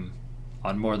to him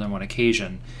on more than one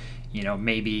occasion.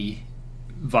 Maybe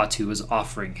Vaatu was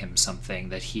offering him something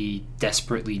that he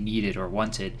desperately needed or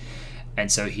wanted,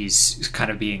 and so he's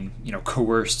kind of being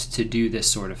coerced to do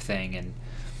this sort of thing.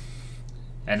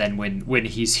 And then when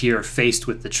he's here faced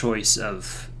with the choice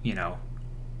of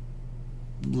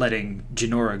letting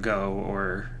Jinora go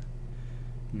or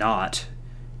not,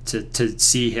 to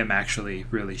see him actually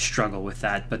really struggle with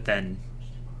that. But then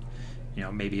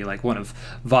maybe like one of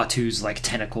Vatu's like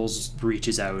tentacles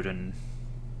reaches out and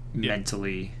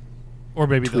mentally, or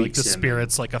maybe the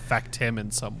spirits and, like affect him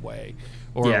in some way,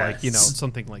 or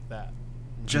something like that.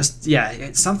 Just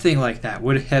something like that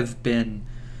would have been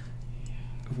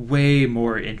way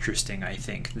more interesting, I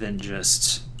think, than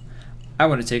just, I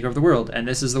want to take over the world and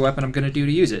this is the weapon I'm going to do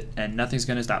to use it and nothing's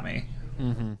going to stop me.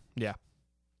 Yeah.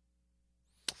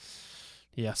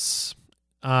 Yes.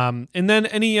 And then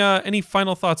any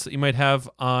final thoughts that you might have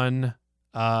on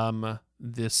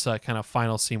this kind of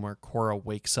final scene where Korra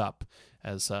wakes up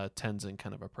as Tenzin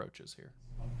kind of approaches here?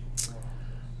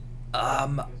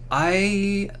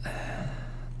 I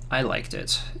liked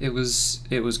it. It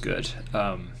was good.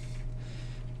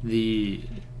 The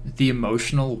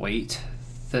emotional weight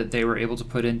that they were able to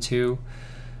put into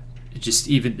just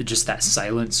that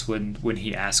silence when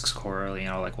he asks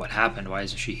Korra, like, what happened? Why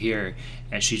isn't she here?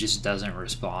 And she just doesn't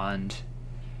respond.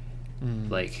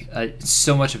 Like,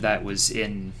 so much of that was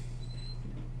in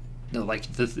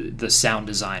like the sound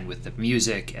design with the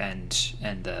music and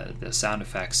the sound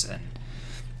effects,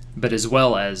 but as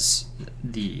well as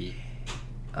the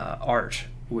art,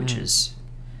 which is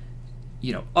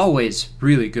always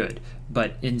really good.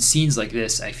 But in scenes like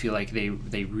this, I feel like they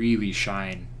really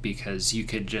shine because you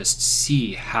could just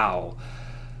see how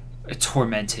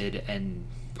tormented and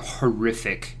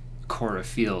horrific Korra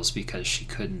feels because she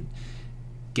couldn't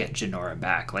get Jinora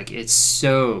back. Like, it's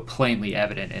so plainly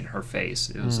evident in her face.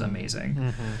 It was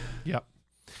amazing. Yep.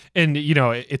 And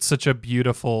it's such a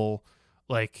beautiful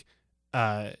like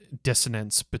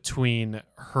dissonance between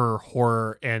her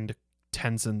horror and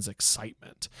Tenzin's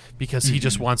excitement, because he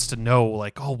just wants to know,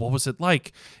 like, oh, what was it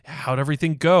like? How'd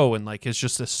everything go? And like is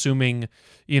just assuming,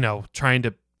 trying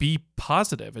to be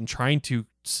positive and trying to,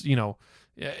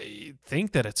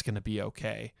 think that it's going to be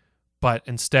okay. But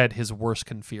instead, his worst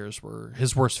fears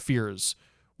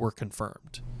were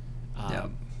confirmed.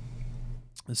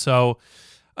 So,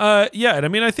 and I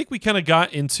mean, I think we kind of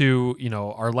got into,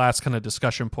 our last kind of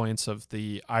discussion points of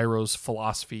the Iroh's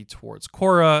philosophy towards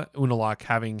Korra, Unalaq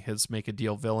having his make a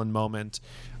deal villain moment.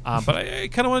 But I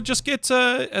kind of want to just get,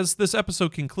 as this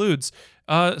episode concludes,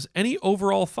 any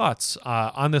overall thoughts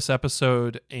on this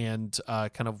episode and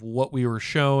kind of what we were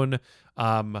shown,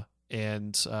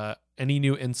 and any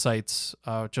new insights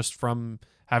just from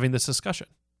having this discussion?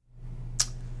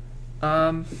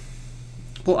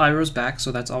 Well, Iroh's back,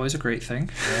 so that's always a great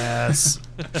thing. Yes.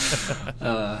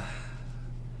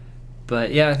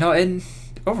 But yeah, no, and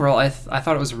overall, I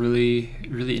thought it was a really,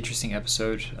 really interesting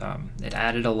episode. It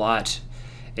added a lot,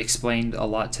 explained a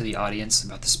lot to the audience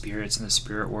about the spirits and the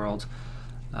spirit world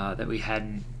that we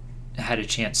hadn't had a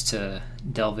chance to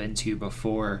delve into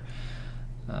before.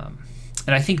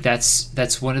 And I think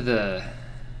that's one of the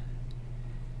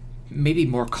maybe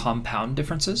more compound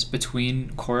differences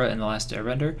between Korra and The Last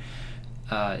Airbender.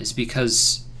 Is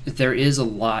because there is a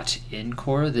lot in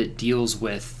Korra that deals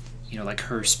with, like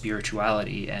her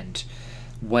spirituality and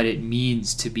what it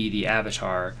means to be the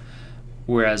Avatar,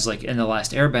 whereas like in The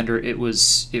Last Airbender, it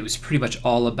was pretty much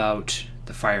all about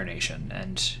the Fire Nation,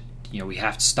 and we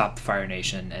have to stop the Fire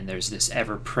Nation, and there's this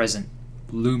ever-present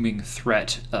looming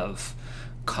threat of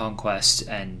conquest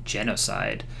and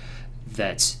genocide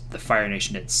that the Fire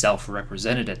Nation itself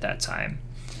represented at that time.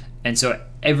 And so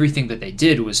everything that they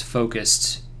did was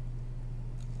focused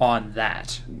on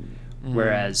that,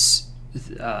 whereas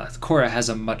Korra has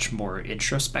a much more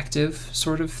introspective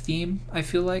sort of theme, I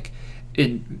feel like,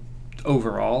 in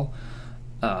overall.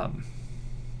 And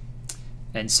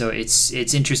so it's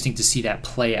interesting to see that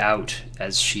play out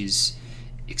as she's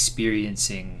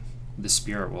experiencing the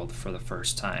spirit world for the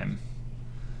first time.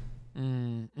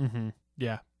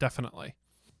 Yeah, definitely.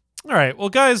 All right, well,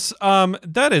 guys,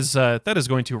 that is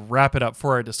going to wrap it up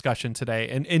for our discussion today.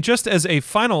 And just as a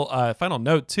final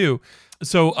note too,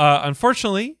 so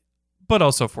unfortunately, but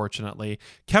also fortunately,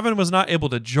 Kevin was not able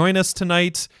to join us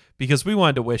tonight because we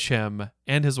wanted to wish him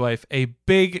and his wife a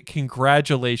big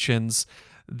congratulations.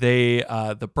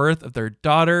 The birth of their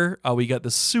daughter. We got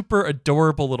this super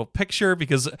adorable little picture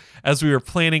because as we were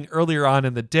planning earlier on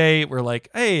in the day, we're like,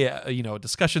 hey,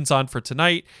 discussion's on for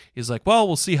tonight. He's like, well,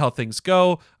 we'll see how things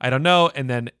go. I don't know. And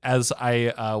then as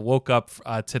I woke up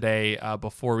today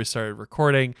before we started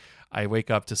recording, I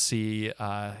wake up to see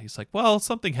he's like, well,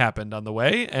 something happened on the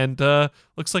way and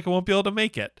looks like I won't be able to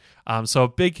make it. So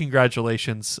big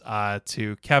congratulations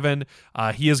to Kevin.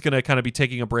 He is going to kind of be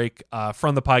taking a break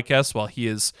from the podcast while he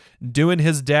is doing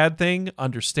his dad thing,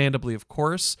 understandably, of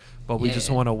course. But we just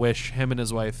want to wish him and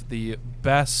his wife the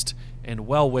best and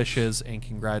well wishes and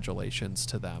congratulations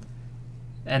to them.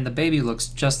 And the baby looks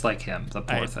just like him, the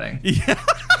poor thing. Yeah.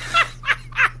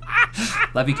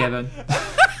 Love you, Kevin.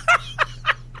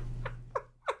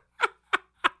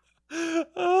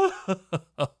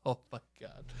 Oh my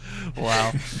God.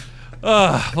 Wow.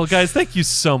 Well, guys, thank you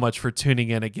so much for tuning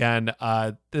in again.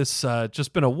 This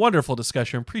just been a wonderful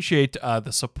discussion. Appreciate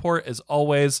the support as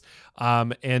always.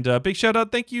 And a big shout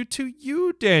out, thank you to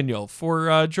you, Daniel,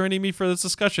 for joining me for this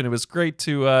discussion. It was great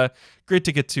to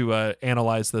get to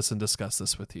analyze this and discuss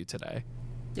this with you today.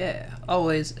 Yeah,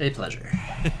 always a pleasure.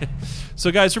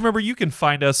 So, guys, remember, you can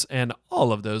find us in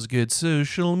all of those good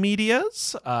social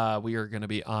medias. We are going to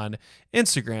be on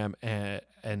Instagram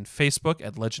and Facebook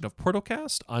at Legend of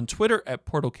Portalcast, on Twitter at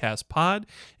PortalcastPod.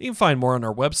 You can find more on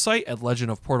our website at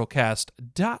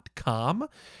legendofportalcast.com.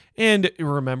 And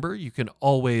remember, you can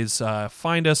always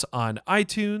find us on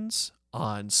iTunes,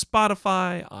 on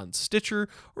Spotify, on Stitcher,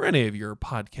 or any of your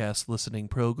podcast listening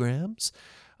programs.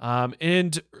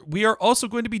 And we are also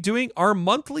going to be doing our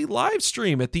monthly live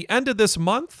stream at the end of this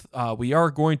month. We are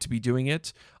going to be doing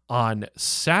it on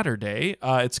Saturday.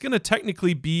 It's going to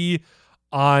technically be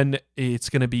it's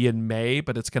going to be in May,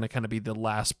 but it's going to kind of be the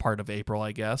last part of April,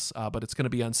 I guess. But it's going to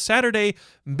be on Saturday,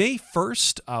 May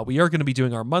 1st. We are going to be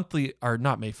doing our monthly, or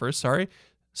not May 1st, sorry,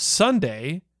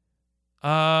 Sunday,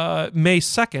 May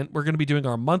 2nd, we're going to be doing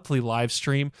our monthly live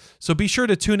stream. So be sure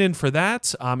to tune in for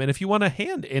that. And if you want a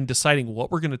hand in deciding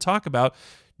what we're going to talk about,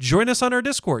 join us on our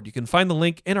Discord. You can find the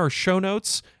link in our show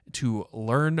notes to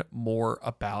learn more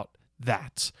about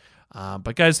that.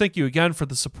 But guys, thank you again for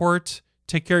the support.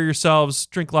 Take care of yourselves.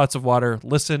 Drink lots of water.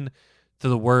 Listen to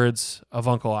the words of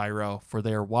Uncle Iroh, for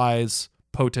they are wise,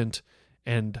 potent,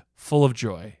 and full of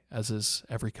joy, as is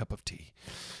every cup of tea.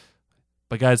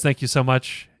 But guys, thank you so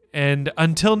much. And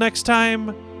until next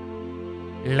time,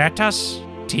 let us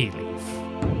teal.